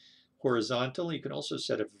to horizontal. You can also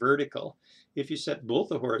set it vertical. If you set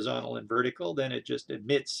both a horizontal and vertical, then it just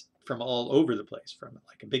emits from all over the place, from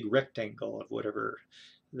like a big rectangle of whatever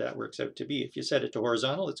that works out to be. If you set it to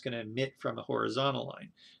horizontal, it's going to emit from a horizontal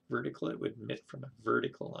line. Vertical, it would emit from a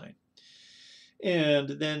vertical line. And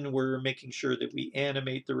then we're making sure that we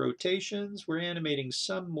animate the rotations. We're animating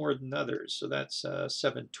some more than others. So that's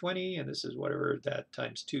 720, and this is whatever that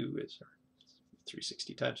times 2 is, or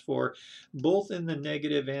 360 times 4, both in the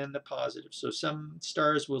negative and the positive. So some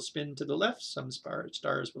stars will spin to the left, some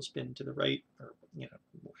stars will spin to the right, or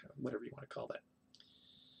whatever you want to call that.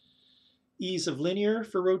 Ease of linear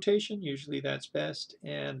for rotation, usually that's best.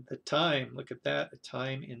 And the time, look at that, a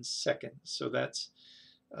time in seconds. So that's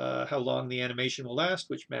how long the animation will last,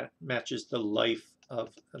 which matches the life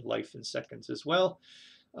in seconds as well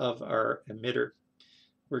of our emitter.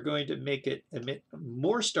 We're going to make it emit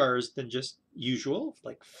more stars than just usual,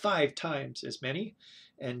 like 5 times as many,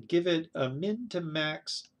 and give it a min to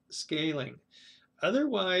max scaling.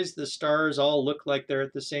 Otherwise, the stars all look like they're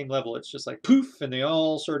at the same level. It's just like poof, and they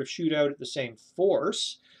all sort of shoot out at the same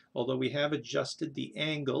force. Although we have adjusted the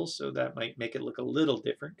angle, so that might make it look a little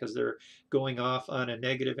different because they're going off on a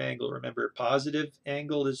negative angle. Remember, positive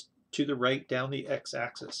angle is to the right down the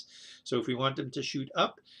x-axis. So if we want them to shoot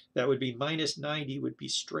up, that would be -90 would be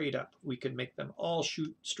straight up. We could make them all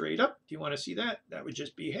shoot straight up. Do you want to see that? That would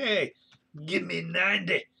just be, hey, give me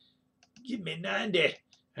 90. Give me 90.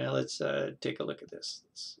 Now let's take a look at this.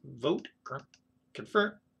 Let's vote,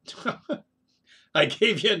 confirm. I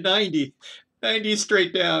gave you 90. 90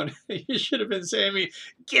 straight down. You should have been saying me,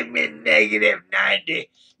 give me -90.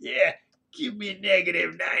 Yeah, give me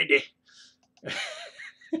 -90.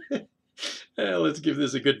 Let's give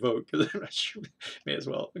this a good vote, because I'm not sure. May as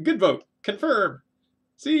well. A good vote. Confirm.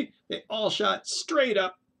 See, they all shot straight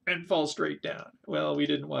up and fall straight down. Well, we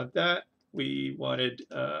didn't want that. We wanted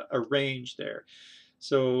a range there.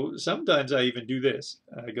 So sometimes I even do this.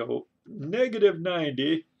 I go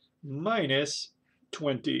 -90 minus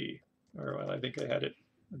 20. Or, well, I think I had it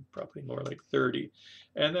probably more like 30.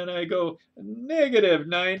 And then I go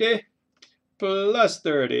 -90 plus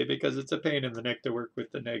 30, because it's a pain in the neck to work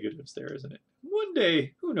with the negatives there, isn't it? One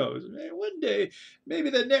day, who knows, one day, maybe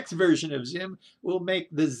the next version of ZIM will make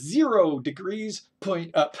the 0 degrees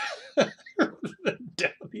point up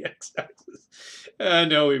down the x-axis.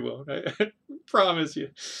 No, we won't. I promise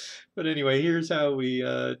you. But anyway, here's how we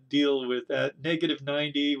deal with that.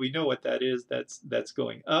 -90, we know what that is. That's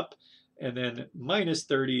going up. And then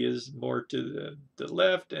 -30 is more to the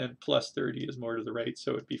left, and +30 is more to the right.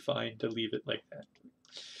 So it'd be fine to leave it like that.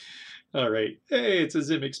 All right. Hey, it's a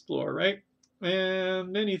ZIM Explore, right?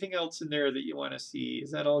 And anything else in there that you want to see?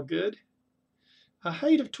 Is that all good? A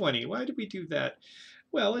height of 20. Why did we do that?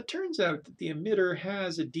 Well, it turns out that the emitter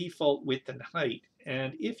has a default width and height.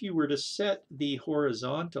 And if you were to set the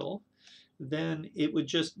horizontal, then it would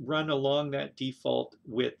just run along that default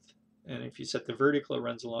width. And if you set the vertical, it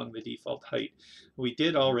runs along the default height. We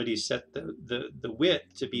did already set the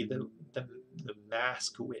width to be the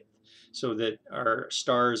mask width, so that our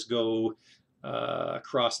stars go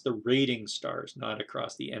across the rating stars, not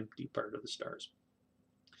across the empty part of the stars.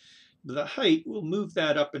 The height, we'll move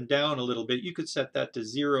that up and down a little bit. You could set that to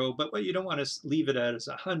 0, but what you don't want to leave it at is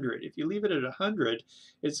 100. If you leave it at 100,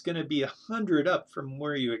 it's going to be 100 up from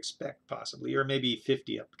where you expect, possibly, or maybe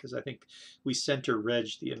 50 up, because I think we center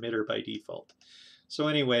reg the emitter by default. So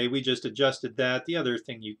anyway, we just adjusted that. The other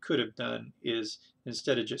thing you could have done is,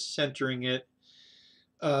 instead of just centering it,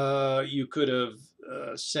 you could have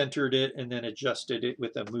centered it and then adjusted it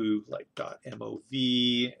with a move like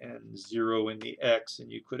 .mov and 0 in the x,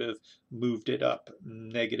 and you could have moved it up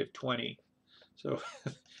 -20. So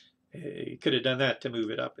you could have done that to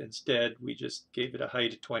move it up. Instead, we just gave it a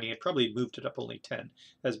height of 20 and probably moved it up only 10.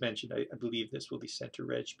 As mentioned, I believe this will be center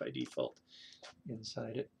reg by default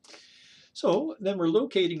inside it. So then we're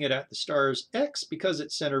locating it at the star's x. Because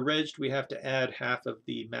it's center regged, we have to add half of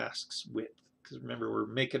the mask's width. Because remember, we're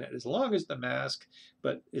making it as long as the mask,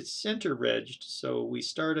 but it's center regged. So we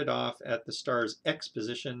started off at the star's x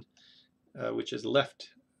position, which is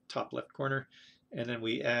top left corner. and then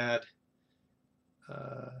we add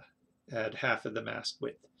half of the mask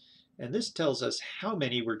width. And this tells us how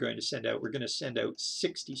many we're going to send out. We're going to send out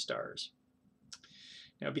 60 stars.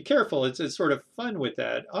 Now be careful, it's sort of fun with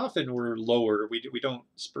that. Often we're lower, we don't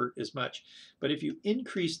spurt as much. But if you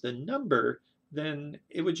increase the number, then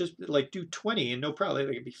it would just like do 20 and no problem.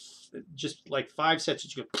 It could be just like 5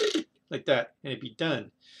 sets, you go like that and it'd be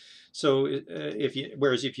done. So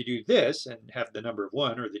whereas if you do this and have the number of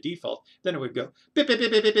 1 or the default, then it would go bip, bip,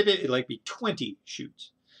 bip, bip, bip, bip. It'd like be 20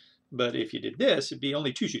 shoots. But if you did this, it'd be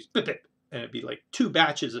only 2 shoots, bip, bip. And it'd be like 2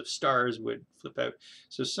 batches of stars would flip out.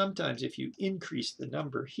 So sometimes if you increase the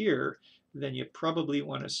number here, then you probably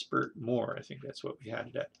want to spurt more. I think that's what we had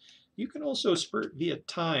it at. You can also spurt via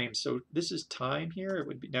time. So this is time here. It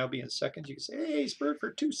would now be in seconds. You can say, hey, spurt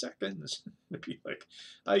for 2 seconds. It'd be like,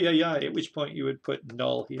 ay, ay, ay, at which point you would put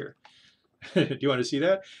null here. Do you want to see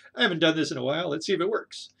that? I haven't done this in a while. Let's see if it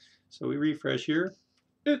works. So we refresh here.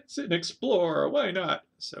 It's an Explore. Why not?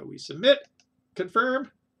 So we submit, confirm.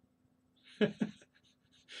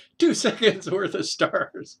 2 seconds worth of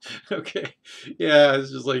stars. Okay. Yeah,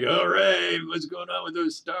 it's just like, all right, what's going on with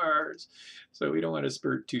those stars? So we don't want to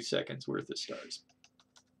spurt 2 seconds worth of stars.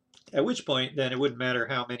 At which point, then it wouldn't matter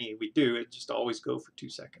how many we do. It'd just always go for 2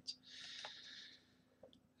 seconds.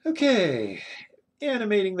 Okay.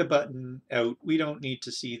 Animating the button out. We don't need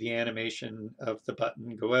to see the animation of the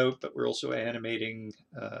button go out, but we're also animating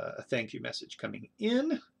a thank you message coming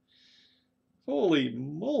in. Holy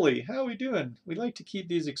moly, how are we doing? We like to keep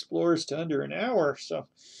these explores to under an hour, so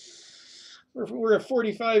we're at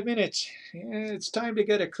 45 minutes. Yeah, it's time to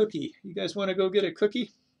get a cookie. You guys want to go get a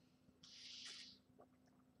cookie?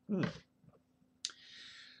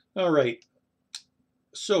 All right.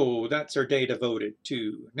 So that's our data voted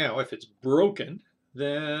to. Now, if it's broken,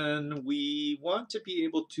 then we want to be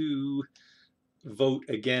able to vote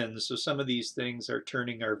again. So some of these things are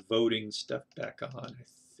turning our voting stuff back on, I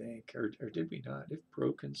think. Or did we not? If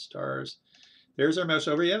broken stars. There's our mouse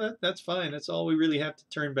over. Yeah, that's fine. That's all we really have to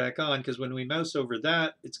turn back on, because when we mouse over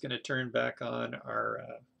that, it's going to turn back on our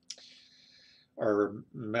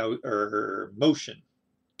motion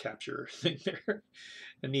capture thing there.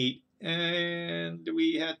 Neat. And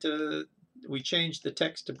we changed the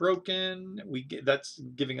text to broken. That's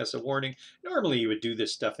giving us a warning. Normally you would do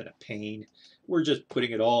this stuff in a pane. We're just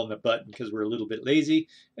putting it all in the button because we're a little bit lazy,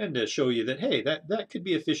 and to show you that, hey, that could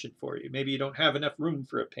be efficient for you. Maybe you don't have enough room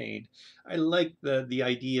for a pane. I like the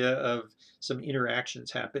idea of some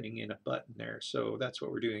interactions happening in a button there, so that's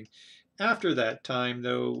what we're doing. After that time,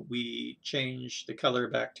 though, we change the color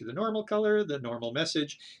back to the normal color, the normal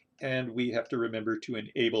message, and we have to remember to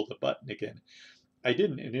enable the button again. I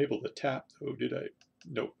didn't enable the tap, though, did I?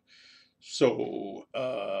 Nope. So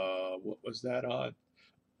what was that on?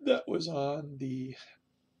 That was on the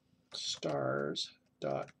stars.tap.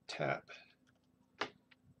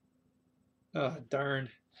 Oh, darn.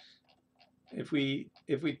 If we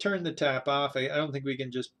turn the tap off, I don't think we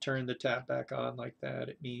can just turn the tap back on like that.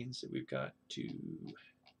 It means that we've got to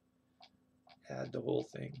add the whole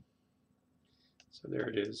thing. So there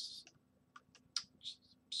it is.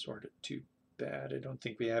 Sort of too bad. I don't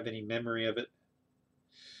think we have any memory of it.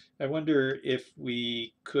 I wonder if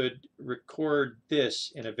we could record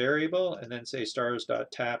this in a variable and then say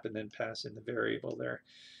stars.tap and then pass in the variable there.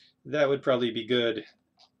 That would probably be good.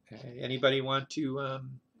 Anybody want to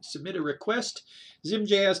submit a request?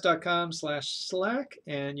 zimjs.com/slack,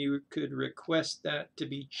 and you could request that to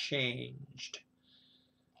be changed.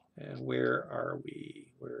 And where are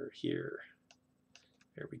we? We're here.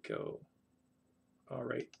 There we go. All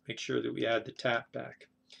right, make sure that we add the tap back.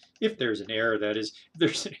 If there's an error, that is. If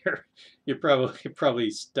there's an error, you're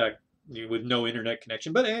probably stuck with no internet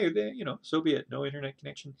connection. But hey, you know, so be it. No internet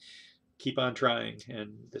connection. Keep on trying,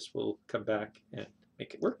 and this will come back and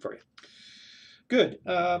make it work for you. Good.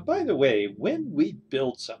 By the way, when we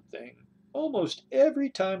build something, almost every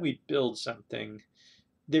time we build something,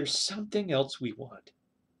 there's something else we want.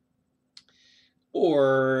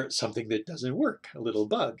 Or something that doesn't work, a little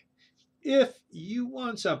bug. If you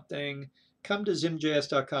want something, come to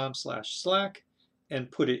zimjs.com/slack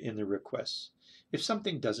and put it in the requests. If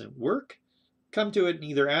something doesn't work, come to it and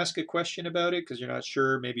either ask a question about it because you're not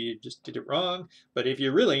sure, maybe you just did it wrong. But if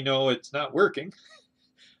you really know it's not working,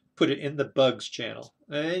 put it in the bugs channel.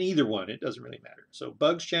 And either one, it doesn't really matter. So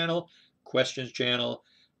bugs channel, questions channel,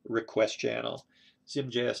 request channel,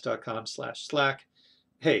 zimjs.com/slack.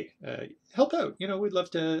 Hey, help out. You know, we'd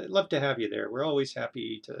love to have you there. We're always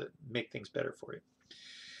happy to make things better for you.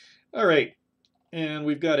 All right, and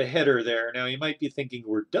we've got a header there. Now you might be thinking,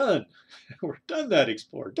 we're done. We're done that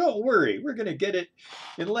Explore. Don't worry, we're going to get it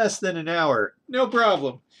in less than an hour. No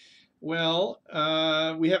problem. Well,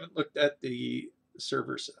 we haven't looked at the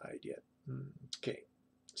server side yet. Okay,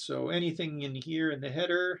 so anything in here in the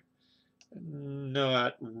header?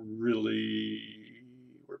 Not really.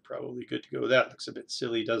 We're probably good to go. That looks a bit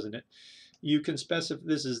silly, doesn't it? You can specify,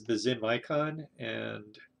 this is the ZIM icon,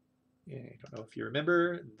 and I don't know if you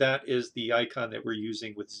remember, that is the icon that we're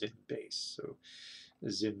using with ZIM base. So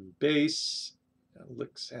ZIM base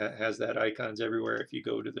has that icons everywhere. If you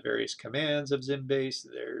go to the various commands of ZIM base,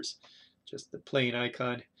 there's just the plain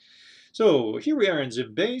icon. So here we are in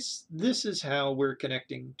ZIM base. This is how we're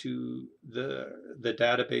connecting to the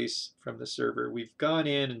database from the server. We've gone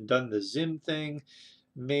in and done the ZIM thing,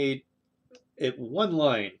 made it one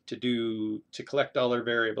line to collect all our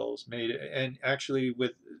variables. And actually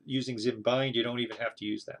with using ZIM bind, you don't even have to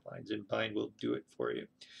use that line. ZIM bind will do it for you.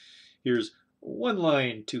 Here's one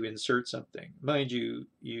line to insert something. Mind you,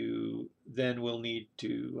 you then will need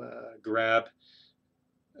to grab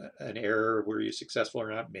an error. Were you successful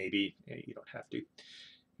or not? Maybe. You don't have to.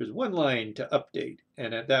 There's one line to update,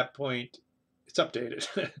 and at that point, it's updated.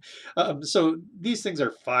 So these things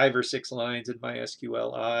are 5 or 6 lines in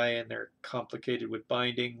MySQLi, and they're complicated with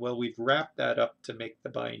binding. Well, we've wrapped that up to make the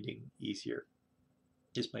binding easier.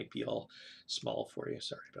 This might be all small for you.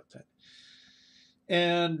 Sorry about that.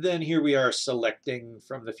 And then here we are selecting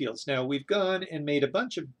from the fields. Now we've gone and made a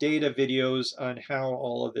bunch of data videos on how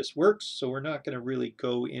all of this works, so we're not going to really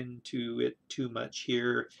go into it too much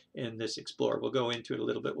here in this Explorer. We'll go into it a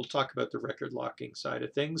little bit. We'll talk about the record locking side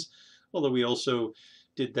of things, although we also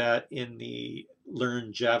did that in the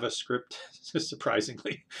Learn JavaScript,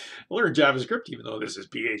 surprisingly. Learn JavaScript, even though this is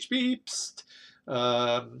PHP. Psst.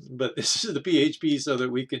 But this is the PHP so that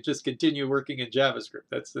we can just continue working in JavaScript.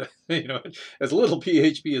 That's the, as little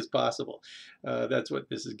PHP as possible. That's what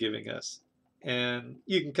this is giving us. And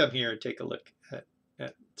you can come here and take a look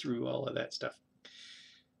at through all of that stuff.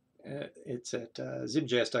 It's at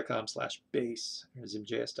zimjs.com/base or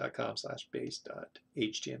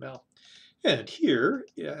zimjs.com/base.html. And here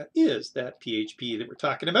is that PHP that we're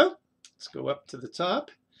talking about. Let's go up to the top.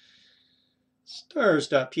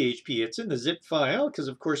 Stars.php. It's in the zip file because,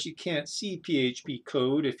 of course, you can't see PHP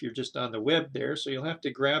code if you're just on the web there. So you'll have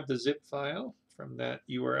to grab the zip file from that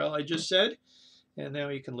URL I just said, and now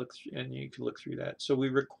you can look through that. So we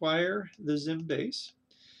require the ZIM base.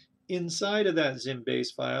 Inside of that ZIM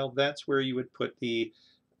base file, that's where you would put the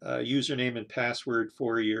username and password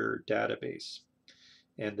for your database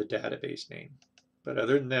and the database name. But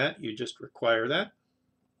other than that, you just require that.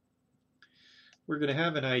 We're going to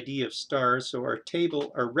have an ID of stars, so our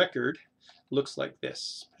table, our record, looks like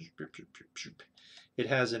this. It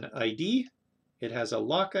has an ID, it has a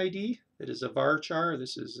lock ID, it is a varchar,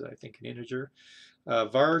 this is, I think, an integer,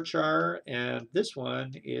 varchar, and this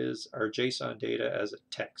one is our JSON data as a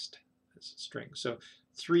text, as a string. So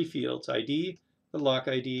 3 fields, ID, the lock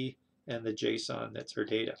ID, and the JSON, that's our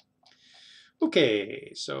data.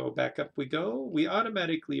 Okay, so back up we go. We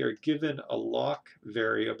automatically are given a lock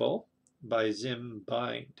variable by ZIM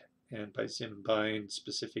bind, and by ZIM bind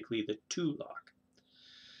specifically the toLock.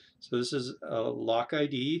 So this is a lock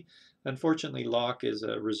ID. Unfortunately, lock is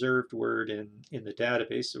a reserved word in the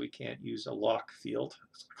database, so we can't use a lock field.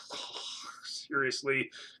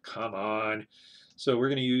 Seriously, come on. So we're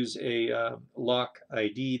going to use a lock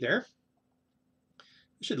ID there.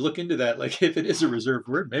 We should look into that, like if it is a reserved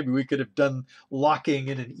word, maybe we could have done locking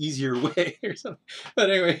in an easier way or something.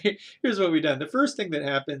 But anyway, here's what we've done. The first thing that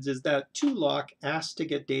happens is that toLock asks to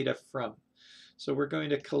get data from. So we're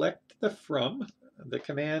going to collect the from. The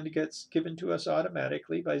command gets given to us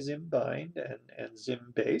automatically by ZIM bind and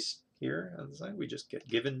ZIM base. Here on the side, we just get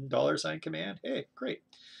given $ command. Hey, great.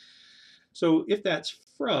 So if that's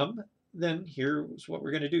from, then here's what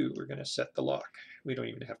we're going to do. We're going to set the lock. We don't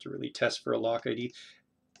even have to really test for a lock ID.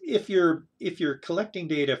 If you're collecting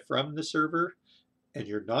data from the server and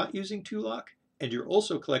you're not using toLock, and you're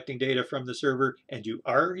also collecting data from the server and you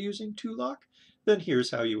are using toLock, then here's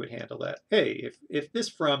how you would handle that. Hey, if this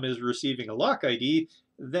from is receiving a lock ID,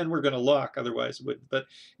 then we're going to lock, otherwise it wouldn't. But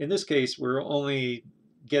in this case, we're only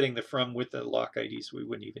getting the from with the lock ID, so we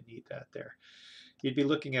wouldn't even need that there. You'd be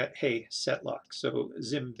looking at, hey, set lock. So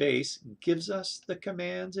ZIM base gives us the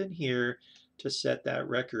commands in here to set that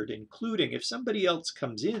record, including if somebody else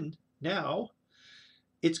comes in now,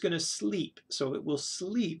 it's going to sleep. So it will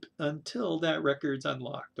sleep until that record's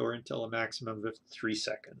unlocked, or until a maximum of 3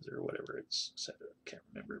 seconds or whatever it's set. I can't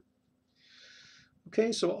remember.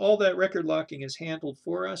 Okay, so all that record locking is handled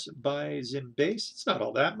for us by ZIM base. It's not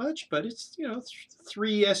all that much, but it's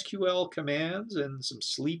 3 SQL commands and some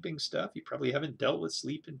sleeping stuff. You probably haven't dealt with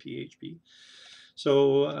sleep in PHP.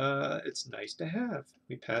 So it's nice to have.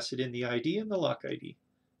 We pass it in the ID and the lock ID.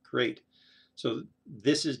 Great. So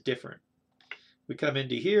this is different. We come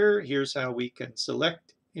into here. Here's how we can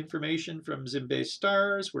select information from ZIM-based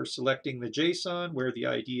stars. We're selecting the JSON where the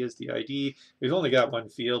ID is the ID. We've only got one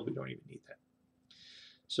field. We don't even need that.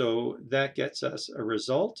 So that gets us a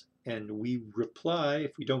result, and we reply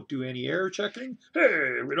if we don't do any error checking.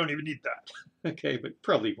 Hey, we don't even need that. Okay, but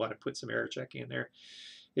probably want to put some error checking in there.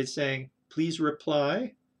 It's saying, please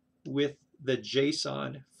reply with the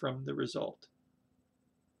JSON from the result.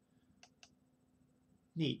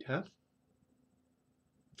 Neat, huh?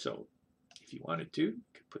 So if you wanted to, you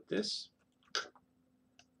could put this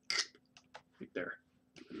right there.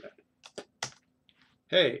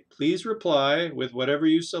 Hey, please reply with whatever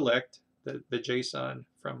you select, the JSON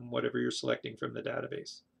from whatever you're selecting from the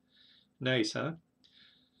database. Nice, huh?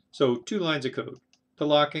 So 2 lines of code, the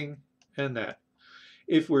locking and that.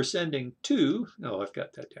 If we're sending to, oh, I've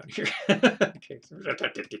got that down here. Okay.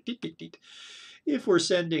 If we're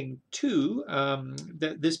sending to,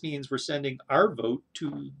 this means we're sending our vote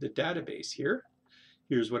to the database here.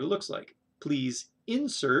 Here's what it looks like. Please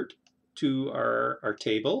insert to our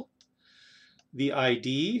table the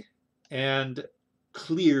ID and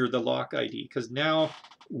clear the lock ID, because now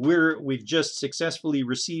we've just successfully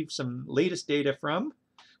received some latest data from.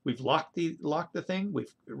 We've locked the thing.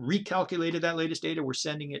 We've recalculated that latest data. We're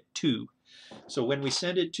sending it to. So when we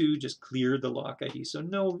send it to, just clear the lock ID. So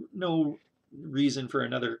no reason for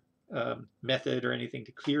another method or anything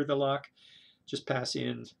to clear the lock. Just pass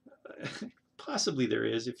in. Possibly there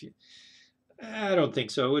is. I don't think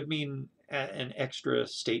so. It would mean an extra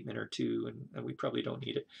statement or two, and we probably don't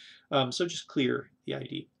need it. So just clear the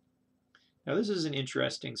ID. Now this is an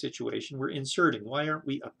interesting situation. We're inserting. Why aren't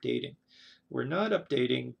we updating? We're not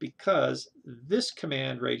updating because this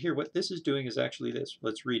command right here, what this is doing is actually this.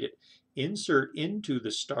 Let's read it. Insert into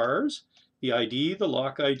the stars, the ID, the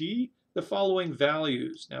lock ID, the following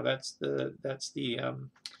values. Now that's the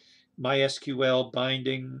MySQL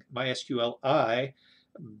binding, MySQLi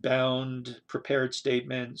bound prepared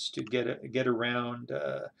statements to get around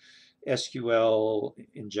SQL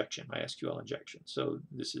injection, MySQL injection. So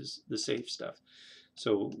this is the safe stuff.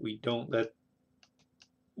 So we don't let,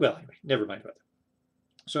 well, anyway, never mind about that.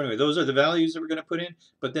 So anyway, those are the values that we're going to put in,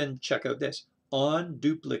 but then check out this. On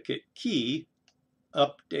duplicate key,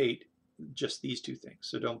 update just these 2 things.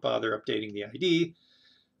 So don't bother updating the ID.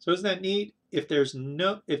 So isn't that neat? If there's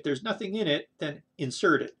nothing in it, then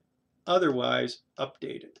insert it. Otherwise,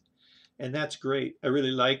 update it. And that's great. I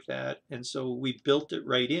really like that. And so we built it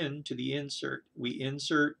right into the insert. We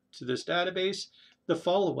insert to this database the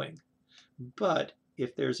following. But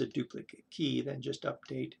if there's a duplicate key, then just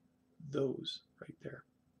update those right there.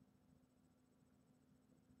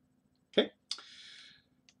 Okay.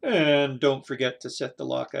 And don't forget to set the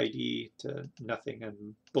lock ID to nothing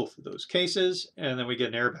in both of those cases. And then we get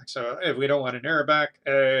an error back. So if we don't want an error back,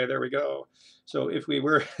 there we go. So if we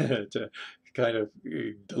were to kind of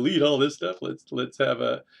delete all this stuff, let's have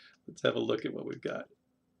a look at what we've got.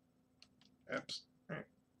 Oops.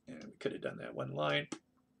 And we could have done that one line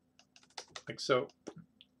like so.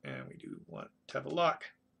 And we do want to have a lock.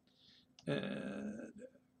 And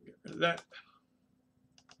get rid of that.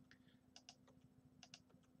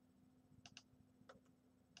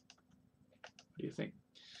 What do you think?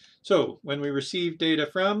 So when we receive data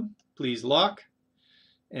from, please lock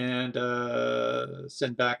and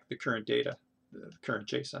send back the current data, the current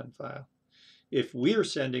JSON file. If we're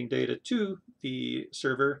sending data to the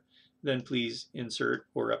server, then please insert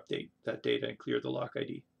or update that data and clear the lock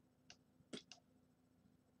ID.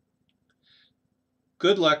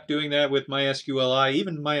 Good luck doing that with MySQLi,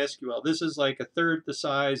 even MySQL. This is like 1/3 the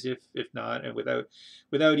size, if not, and without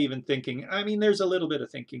even thinking. I mean, there's a little bit of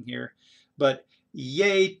thinking here, but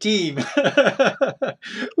yay, team!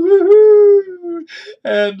 Woohoo!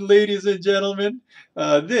 And ladies and gentlemen,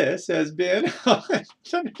 this has been, I'm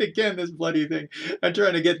trying to again, this bloody thing. I'm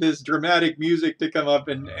trying to get this dramatic music to come up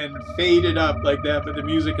and fade it up like that, but the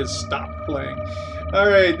music has stopped playing. All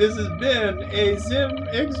right, this has been a ZIM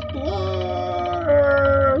Explore.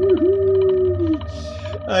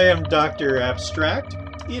 I am Dr. Abstract.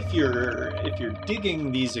 If you're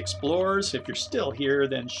digging these explores, if you're still here,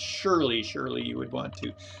 then surely you would want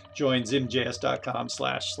to join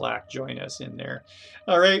zimjs.com/Slack. Join us in there.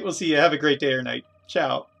 All right, we'll see you. Have a great day or night.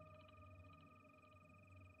 Ciao.